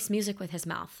 he makes music with his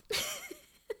mouth.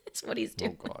 That's what he's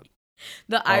doing. Oh God.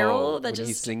 The eye roll that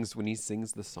when he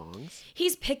sings the songs.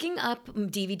 He's picking up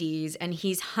DVDs and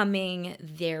he's humming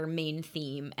their main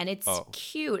theme, and it's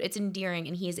cute, it's endearing,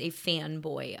 and he is a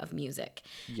fanboy of music.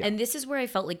 Yeah. And this is where I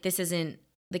felt like this isn't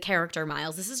the character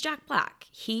Miles. This is Jack Black.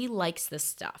 He likes this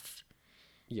stuff.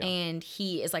 Yeah. And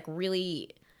he is like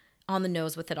really on the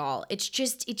nose with it all. It's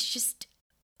just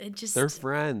they're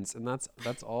friends, and that's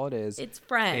all it is. It's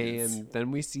friends. And then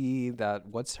we see that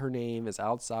what's her name is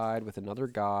outside with another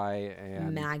guy,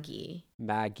 and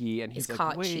Maggie, and he's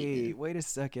like, wait a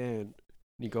second. And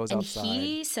he goes outside. And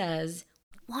he says,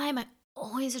 "Why am I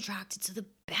always attracted to the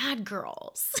bad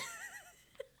girls?"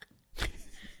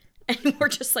 And we're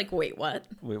just like, wait, what?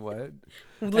 Literally,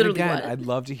 and again, what? I'd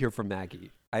love to hear from Maggie.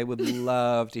 I would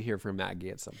love to hear from Maggie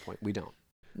at some point. We don't.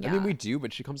 Yeah. I mean, we do,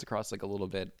 but she comes across like a little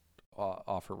bit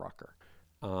off her rocker.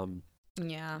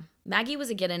 Yeah. Maggie was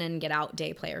a get in and get out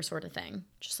day player sort of thing.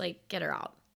 Just like, get her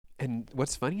out. And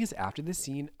what's funny is after this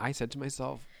scene, I said to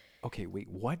myself, okay, wait,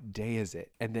 what day is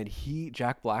it? And then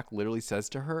Jack Black literally says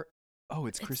to her, oh,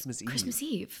 it's Christmas Eve. Christmas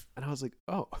Eve. And I was like,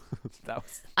 oh,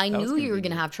 I knew you were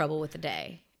going to have trouble with the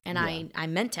day. And yeah. I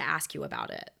meant to ask you about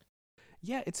it.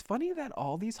 Yeah, it's funny that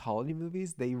all these holiday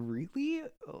movies, they really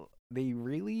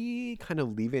kind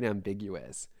of leave it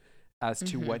ambiguous as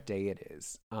to what day it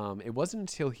is. It wasn't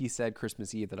until he said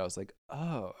Christmas Eve that I was like,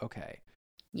 oh, okay.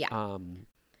 Yeah.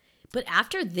 But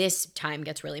after this, time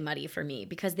gets really muddy for me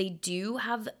because they do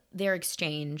have their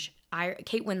exchange.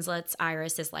 Kate Winslet's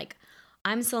Iris is like,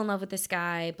 I'm still in love with this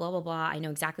guy, blah, blah, blah. I know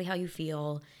exactly how you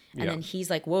feel. And then he's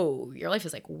like, whoa, your life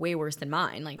is like way worse than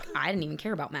mine. Like, I didn't even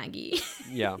care about Maggie.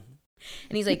 Yeah.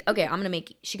 And he's like, okay, I'm going to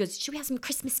make, she goes, should we have some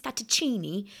Christmas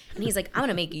fettuccine? And he's like, I'm going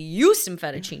to make you some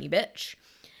fettuccine, bitch.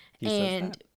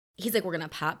 He's like, we're going to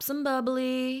pop some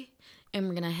bubbly and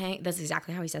we're going to hang. That's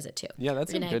exactly how he says it too. Yeah,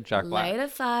 that's a good Jack Black. Light a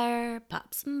fire,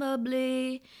 pop some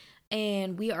bubbly,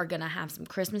 and we are going to have some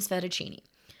Christmas fettuccine.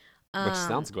 Which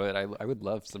sounds good. I would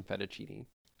love some fettuccine.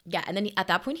 Yeah, and then at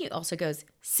that point, he also goes,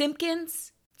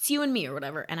 Simpkins, it's you and me or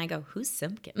whatever. And I go, who's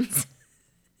Simpkins?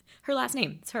 Her last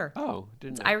name. It's her. Oh,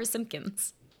 didn't know. Iris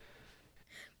Simpkins.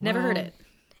 Never heard it.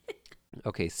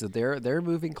 Okay, so they're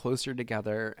moving closer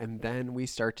together, and then we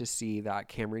start to see that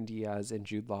Cameron Diaz and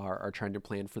Jude Law are trying to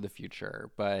plan for the future.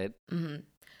 But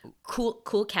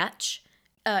cool catch.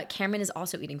 Cameron is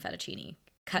also eating fettuccine.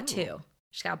 Cut two.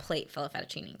 She's got a plate full of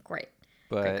fettuccine. Great.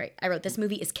 Great. I wrote, this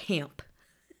movie is camp.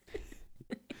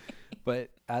 But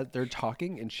as they're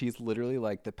talking, and she's literally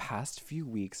like, the past few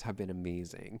weeks have been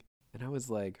amazing. And I was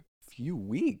like, few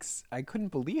weeks? I couldn't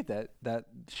believe that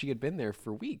she had been there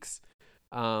for weeks.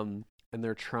 And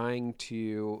they're trying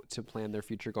to plan their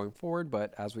future going forward.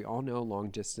 But as we all know, long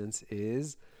distance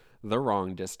is the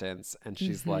wrong distance. And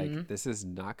she's like, this is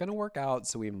not going to work out.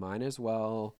 So we might as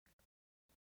well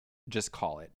just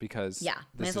call it because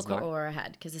might as well go over our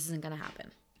head because this isn't going to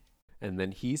happen. And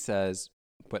then he says,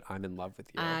 but I'm in love with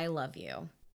you. I love you.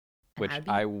 Which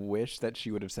I wish that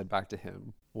she would have said back to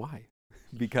him. Why?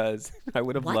 Because I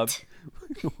would have loved.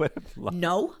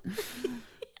 No.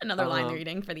 Another line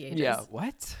reading for the ages. Yeah.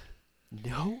 What?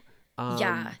 No.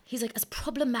 Yeah. He's like, as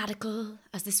problematical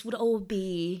as this would all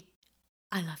be,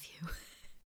 I love you.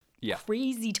 Yeah.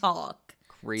 Crazy talk.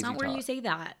 It's not where you say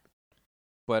that.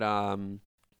 But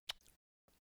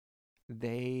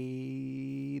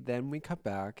then we cut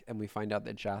back and we find out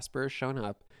that Jasper has shown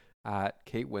up at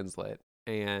Kate Winslet,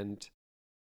 and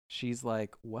she's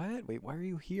like, what? Wait, why are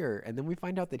you here? And then we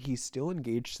find out that he's still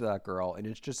engaged to that girl, and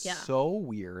it's just so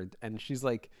weird. And she's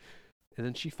like, and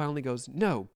then she finally goes,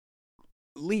 no,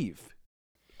 leave.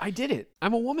 I did it.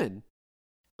 I'm a woman.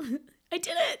 I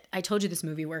did it. I told you this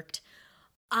movie worked.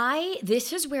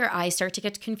 This is where I start to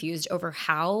get confused over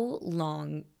how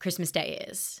long Christmas Day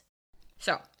is.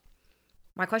 So,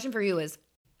 my question for you is,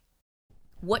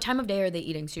 what time of day are they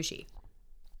eating sushi?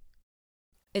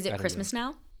 Is it Christmas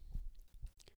now?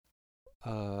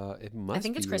 It must be, I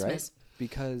think it's Christmas. Right?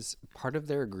 Because part of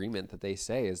their agreement that they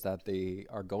say is that they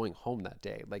are going home that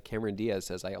day. Like Cameron Diaz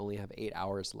says, I only have 8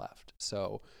 hours left.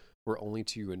 So we're only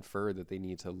to infer that they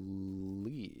need to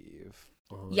leave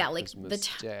on Christmas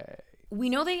Day. We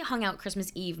know they hung out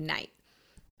Christmas Eve night.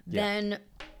 Yeah. Then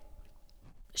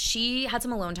she had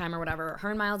some alone time or whatever.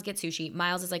 Her and Miles get sushi.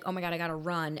 Miles is like, oh my God, I gotta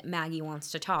run. Maggie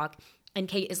wants to talk. And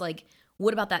Kate is like,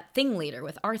 what about that thing later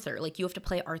with Arthur? Like, you have to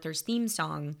play Arthur's theme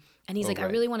song. And he's like, right. I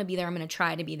really want to be there. I'm going to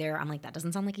try to be there. I'm like, that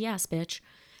doesn't sound like a yes, bitch.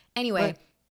 Anyway.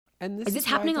 And Is this why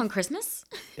happening on Christmas?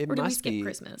 it Or did we must skip be.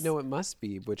 Christmas? No, it must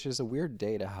be, which is a weird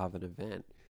day to have an event.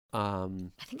 I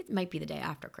think it might be the day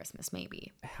after Christmas,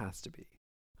 maybe. It has to be.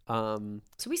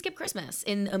 So we skip Christmas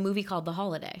in a movie called The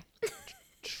Holiday.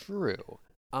 True.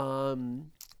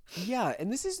 Yeah, and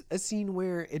this is a scene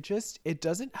where it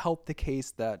doesn't help the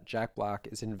case that Jack Black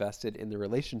is invested in the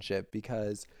relationship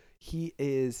because he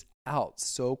is out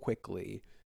so quickly.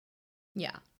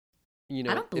 Yeah. You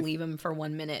know, I don't believe him for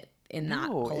 1 minute in that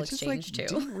whole it just exchange, like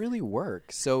too. didn't really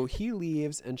work. So he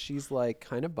leaves and she's like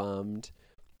kind of bummed.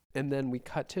 And then we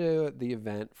cut to the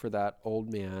event for that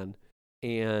old man,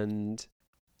 and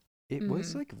it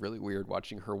was like really weird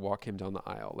watching her walk him down the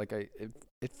aisle. Like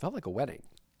it felt like a wedding.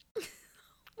 Oh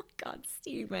my God,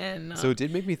 Steven. So it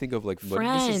did make me think of like, what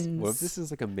if this is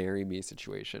like a marry me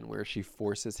situation where she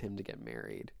forces him to get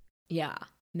married? Yeah,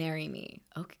 marry me.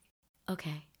 Okay.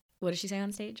 Okay. What does she say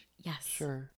on stage? Yes.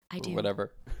 Sure. I do.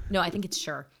 Whatever. No, I think it's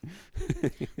sure.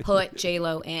 Put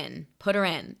J-Lo in. Put her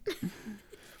in.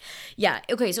 Yeah.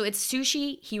 Okay. So it's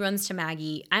Sushi. He runs to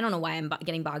Maggie. I don't know why I'm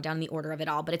getting bogged down in the order of it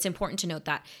all, but it's important to note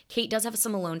that Kate does have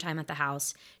some alone time at the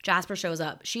house. Jasper shows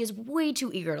up. She is way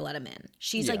too eager to let him in.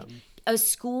 She's like a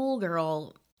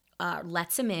schoolgirl,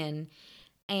 lets him in,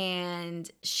 and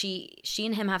she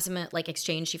and him have some like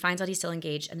exchange. She finds out he's still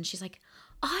engaged, and then she's like,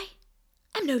 "I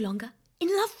am no longer in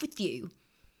love with you,"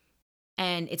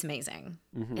 and it's amazing.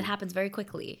 It happens very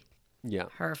quickly. Yeah.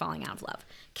 Her falling out of love.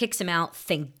 Kicks him out,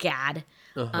 thank God.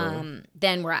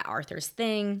 Then we're at Arthur's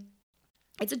thing.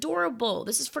 It's adorable.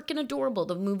 This is freaking adorable.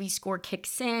 The movie score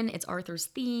kicks in. It's Arthur's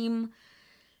theme.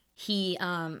 He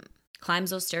climbs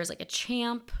those stairs like a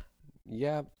champ.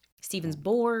 Yeah. Steven's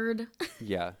bored.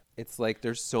 Yeah. It's like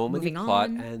there's so many Moving plot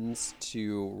on. ends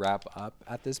to wrap up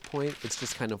at this point. It's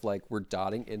just kind of like we're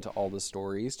dotting into all the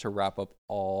stories to wrap up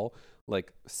all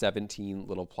like 17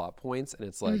 little plot points. And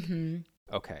it's like,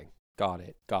 okay, got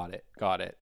it.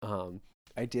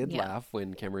 I did laugh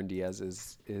when Cameron Diaz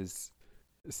is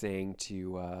saying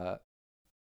to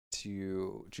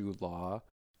Jude Law,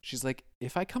 she's like,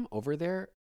 if I come over there,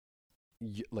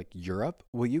 like Europe,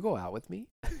 will you go out with me?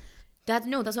 That's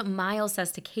what Miles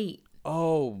says to Kate.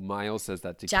 Oh, Miles says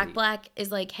that to Jack Kate. Black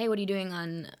is like, hey, what are you doing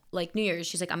on like New Year's?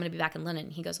 She's like, I'm going to be back in London.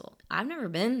 He goes, well, I've never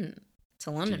been to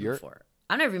London before.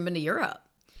 I've never even been to Europe.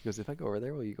 He goes, if I go over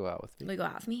there, will you go out with me? Will you go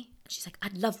out with me? And she's like,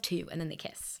 I'd love to. And then they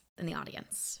kiss in the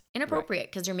audience.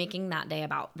 Inappropriate because you're making that day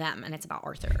about them and it's about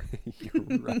Arthur.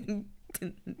 You're right.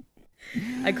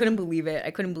 I couldn't believe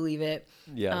it.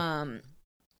 Yeah.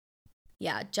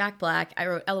 Yeah, Jack Black. I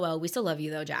wrote, LOL, we still love you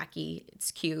though, Jackie.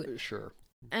 It's cute. Sure.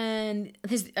 And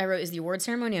I wrote, is the award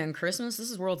ceremony on Christmas?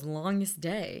 This is world's longest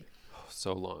day. Oh,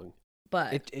 so long.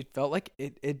 But it felt like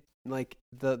it like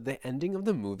the ending of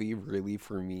the movie really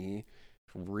for me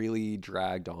really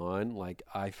dragged on. Like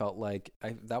I felt like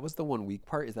that was the one weak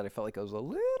part, is that I felt like it was a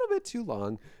little bit too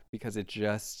long because it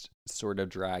just sort of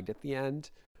dragged at the end.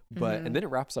 But and then it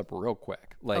wraps up real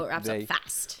quick. Like it wraps up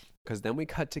fast. Because then we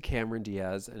cut to Cameron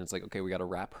Diaz and it's like, okay, we got to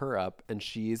wrap her up, and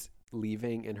she's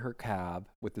leaving in her cab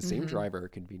with the same driver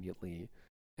conveniently.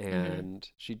 And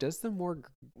she does some more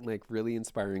like really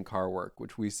inspiring car work,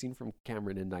 which we've seen from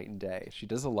Cameron in Night and Day. She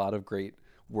does a lot of great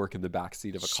work in the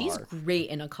backseat of a car. She's great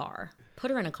in a car.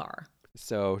 Put her in a car.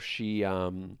 So she's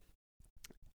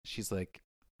like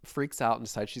freaks out and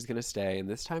decides she's going to stay. And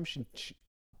this time she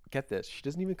get this, she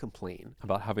doesn't even complain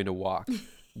about having to walk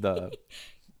the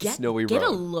snowy road. Get a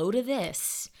load of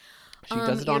this. She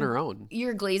does it on her own.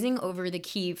 You're glazing over the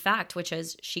key fact, which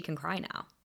is she can cry now.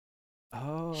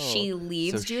 Oh, she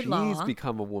leaves so Jude Law. She's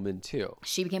become a woman too.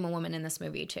 She became a woman in this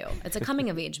movie too. It's a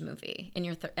coming of age movie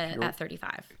in at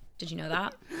 35. Did you know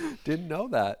that? Didn't know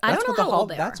that. I don't know how old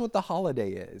they are. That's what The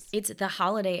Holiday is. The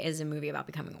Holiday is a movie about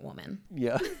becoming a woman.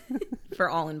 Yeah. For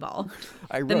all involved.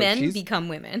 The men become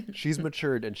women. She's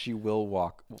matured and she will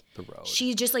walk the road.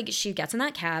 She just like, she gets in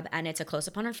that cab and it's a close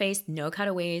up on her face, no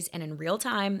cutaways. And in real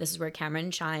time, this is where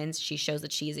Cameron shines. She shows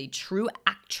that she is a true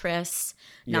actress,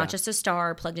 not just a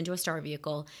star plugged into a star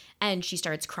vehicle. And she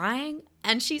starts crying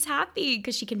and she's happy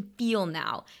because she can feel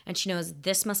now. And she knows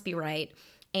this must be right.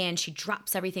 And she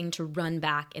drops everything to run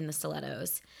back in the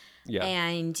stilettos. Yeah.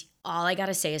 And all I got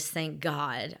to say is thank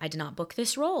God I did not book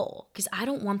this role because I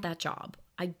don't want that job.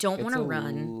 I don't want to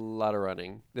run. A lot of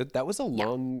running. That was a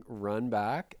long run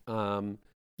back.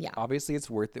 Yeah. Obviously, it's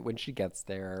worth it when she gets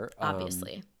there.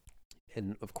 Obviously.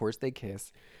 And of course, they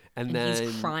kiss. And then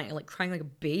he's crying like a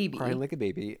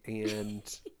baby. And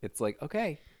it's like,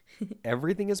 okay,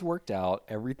 everything is worked out.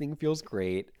 Everything feels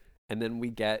great. And then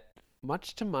we get,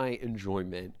 much to my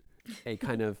enjoyment, a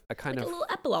kind of Like a little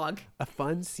epilogue. a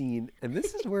fun scene, and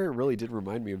this is where it really did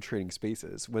remind me of Trading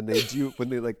Spaces when they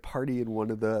like party in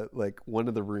one of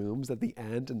the rooms at the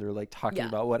end, and they're like talking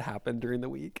about what happened during the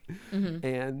week,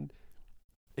 and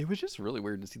it was just really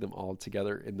weird to see them all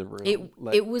together in the room.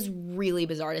 It was really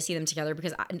bizarre to see them together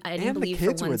because I didn't believe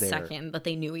for 1 second that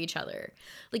they knew each other.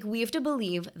 Like, we have to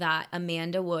believe that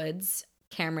Amanda Woods,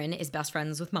 Cameron, is best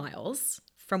friends with Miles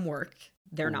from work.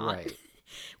 They're not. Right.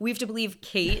 We have to believe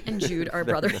Kate and Jude are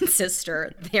brother and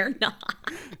sister. They're not.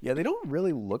 Yeah, they don't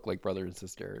really look like brother and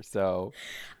sister. So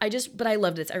but I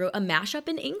loved this. I wrote a mashup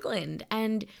in England,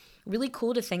 and really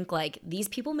cool to think like these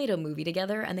people made a movie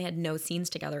together and they had no scenes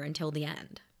together until the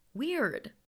end.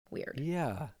 Weird.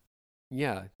 Yeah.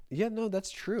 No,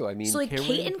 that's true. I mean, so like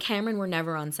Kate and Cameron were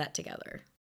never on set together,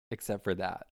 except for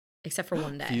that. Except for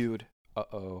one day. Feud.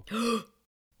 Uh-oh.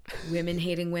 Women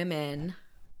hating women.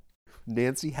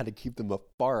 Nancy had to keep them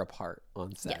far apart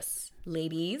on set. Yes.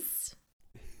 Ladies,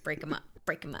 break them up.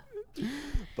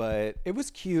 But it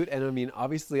was cute, and I mean,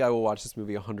 obviously I will watch this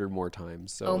movie 100 more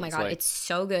times. So oh my God, it's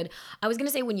so good. I was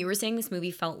gonna say, when you were saying this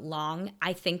movie felt long,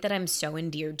 I think that I'm so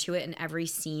endeared to it, and every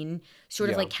scene sort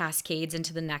of like cascades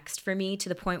into the next for me, to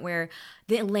the point where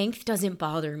the length doesn't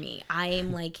bother me. I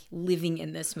am like living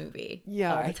in this movie all the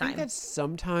time. I think that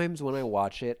sometimes when I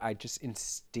watch it, I just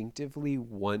instinctively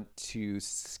want to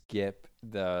skip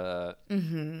the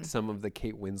some of the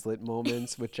Kate Winslet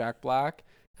moments with Jack Black.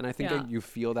 And I think that you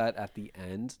feel that at the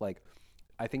end. Like,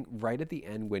 I think right at the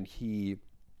end when he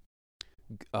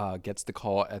gets the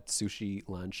call at sushi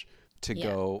lunch to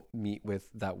go meet with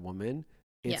that woman,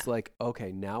 it's like,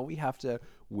 okay, now we have to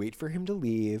wait for him to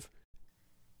leave.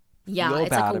 Yeah, feel it's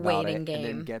bad like a about waiting it, game. and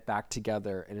then get back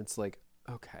together. And it's like,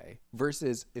 okay.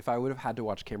 Versus if I would have had to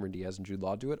watch Cameron Diaz and Jude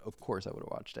Law do it, of course I would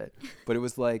have watched it. But it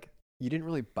was like, you didn't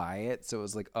really buy it, so it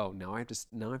was like, oh, now I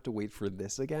have to wait for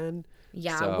this again.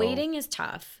 Yeah, so, waiting is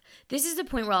tough. This is the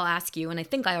point where I'll ask you, and I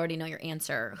think I already know your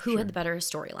answer. Who had the better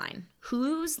storyline?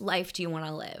 Whose life do you want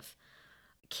to live?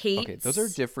 Kate's? Okay, those are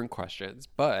different questions,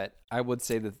 but I would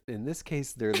say that in this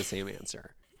case, they're the same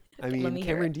answer. I mean,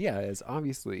 Cameron Diaz,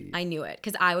 obviously. I knew it,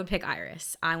 because I would pick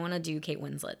Iris. I want to do Kate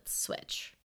Winslet's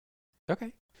switch.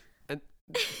 Okay. And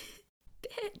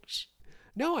Bitch.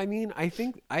 no, I mean, I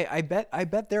think I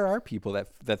bet there are people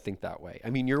that think that way. I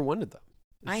mean, you're one of them.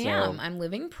 I am. I'm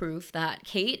living proof that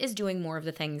Kate is doing more of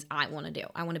the things I want to do.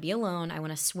 I want to be alone. I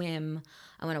want to swim.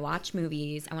 I want to watch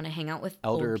movies. I want to hang out with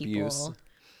elder old people. abuse.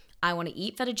 I want to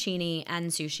eat fettuccine and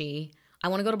sushi. I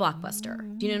want to go to Blockbuster.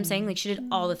 Do you know what I'm saying? Like, she did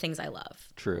all the things I love.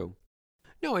 True.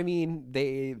 No, I mean,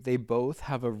 they both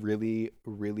have a really,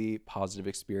 really positive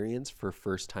experience for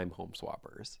first-time home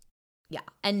swappers. Yeah.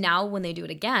 And now when they do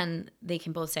it again, they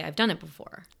can both say, I've done it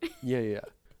before. Yeah.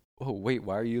 Oh, wait,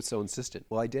 why are you so insistent?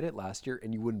 Well, I did it last year,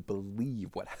 and you wouldn't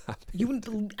believe what happened. You wouldn't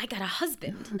believe I got a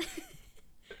husband.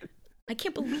 I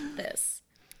can't believe this.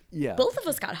 Yeah. Both of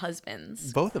us got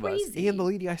husbands. Both of us. Crazy. And the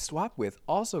lady I swapped with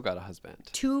also got a husband.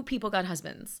 2 people got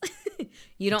husbands.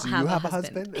 You don't Do have you a have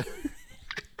husband. a husband?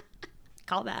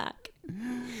 Call back.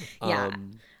 Yeah.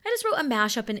 I just wrote a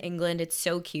mashup in England. It's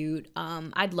so cute.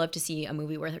 I'd love to see a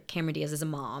movie where Cameron Diaz is a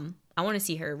mom. I want to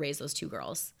see her raise those 2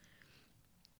 girls.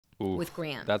 Oof, with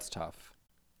Grant. That's tough.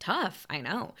 Tough, I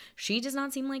know. She does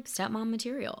not seem like stepmom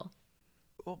material.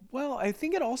 Well, I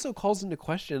think it also calls into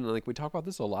question, like we talk about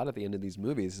this a lot at the end of these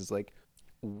movies, is like,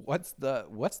 what's the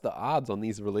odds on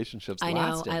these relationships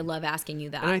lasting? I know. I love asking you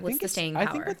that. And I What's think the staying power?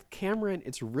 I think with Cameron,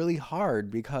 it's really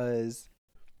hard because,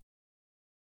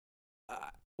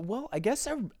 well, I guess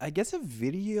a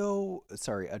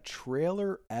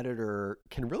trailer editor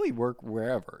can really work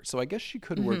wherever. So I guess she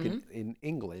could work in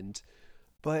England,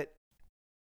 but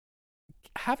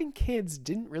having kids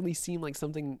didn't really seem like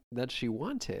something that she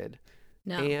wanted.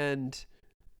 No. And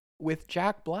with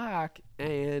Jack Black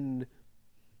and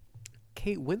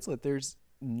Kate Winslet, there's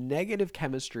negative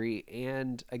chemistry,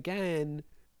 and again,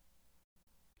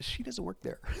 she doesn't work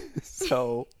there.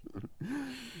 So,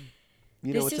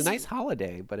 it's a nice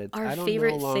holiday, but it's, I don't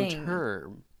know, long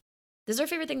term. This is our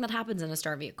favorite thing that happens in a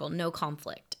Star Vehicle. No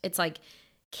conflict. It's like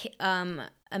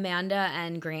Amanda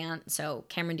and Grant, so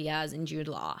Cameron Diaz and Jude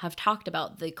Law, have talked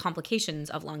about the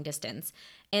complications of long distance.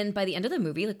 And by the end of the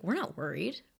movie, like, we're not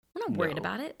worried. We're not worried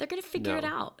about it. They're going to figure it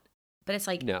out. But it's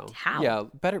like, how? Yeah,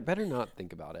 better not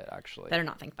think about it, actually. Better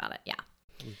not think about it, yeah.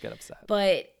 We'll get upset.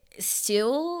 But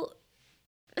still,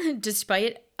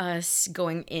 despite us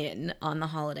going in on the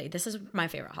holiday, this is my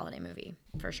favorite holiday movie,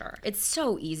 for sure. It's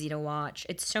so easy to watch.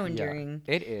 It's so endearing.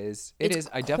 Yeah, it is. It is.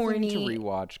 I definitely need to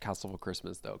rewatch Castle for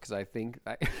Christmas, though, because I think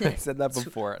I said that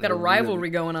before. Got a rivalry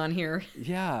going on here.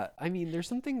 Yeah, I mean, there's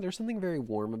something very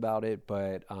warm about it,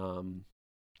 but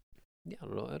Yeah,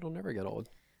 it'll never get old.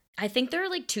 I think there are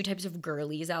like two types of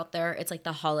girlies out there. It's like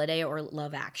The Holiday or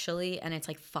Love Actually, and it's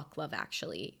like fuck Love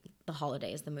Actually. The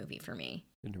Holiday is the movie for me.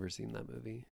 I've never seen that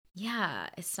movie. Yeah,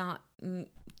 it's not.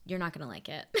 You're not gonna like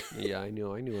it. Yeah, I knew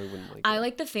I wouldn't like it. I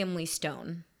like The Family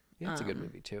Stone. Yeah, it's a good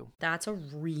movie too. That's a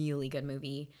really good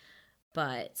movie,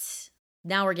 but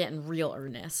now we're getting real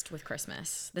earnest with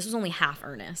Christmas. This was only half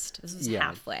earnest. This was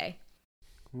halfway.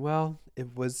 Well,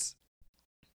 it was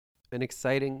an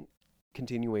exciting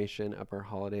continuation of our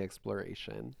holiday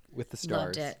exploration with the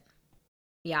stars. Loved it.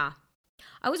 Yeah.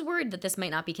 I was worried that this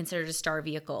might not be considered a star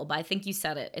vehicle, but I think you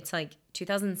said it. It's like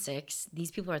 2006.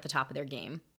 These people are at the top of their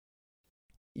game.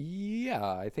 Yeah,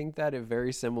 I think that it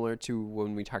very similar to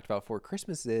when we talked about Four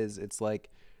Christmases. It's like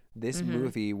this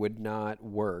movie would not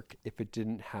work if it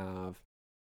didn't have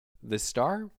the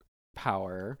star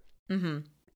power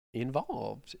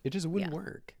involved. It just wouldn't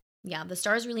work. Yeah, the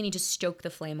stars really need to stoke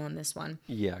the flame on this one.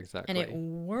 Yeah, exactly. And it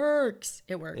works.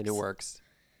 It works. And it works.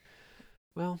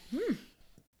 Well,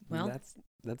 well,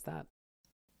 that's that.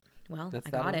 Well, that's I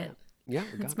got it. Yeah,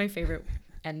 that's my favorite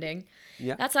ending.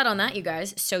 Yeah. That's that on that, you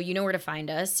guys. So you know where to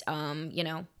find us.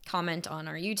 Comment on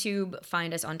our YouTube,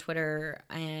 find us on Twitter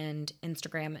and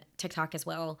Instagram, TikTok as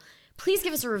well. Please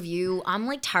give us a review. I'm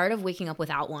like tired of waking up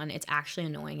without one. It's actually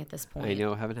annoying at this point. I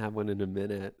know, I haven't had one in a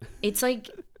minute. It's like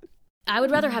I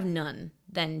would rather have none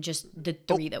than just the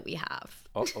 3 that we have.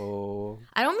 Uh-oh.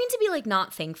 I don't mean to be like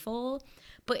not thankful,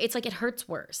 but it's like it hurts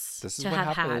worse. This is to what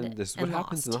have happened. had This is what and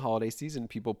happens in lost. the holiday season.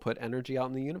 People put energy out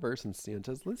in the universe, and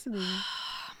Santa's listening.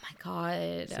 Oh my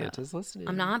God. Santa's listening.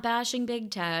 I'm not bashing big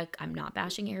tech. I'm not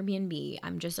bashing Airbnb.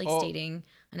 I'm just like stating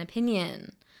an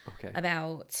opinion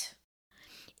about.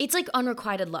 It's like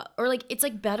unrequited love, or like it's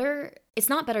like better. It's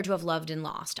not better to have loved and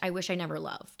lost. I wish I never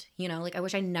loved. Like I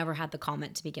wish I never had the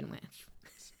comment to begin with.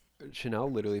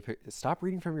 Chanel literally stop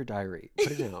reading from your diary.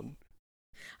 Put it down.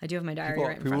 I do have my diary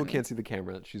right in front of me. People can't see the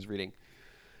camera that she's reading.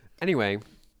 Anyway.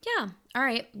 Yeah. All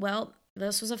right. Well,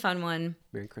 this was a fun one.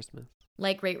 Merry Christmas.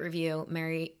 Like, rate, review.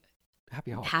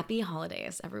 Happy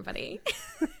holidays, everybody.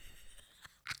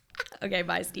 Okay.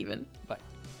 Bye, Steven. Bye.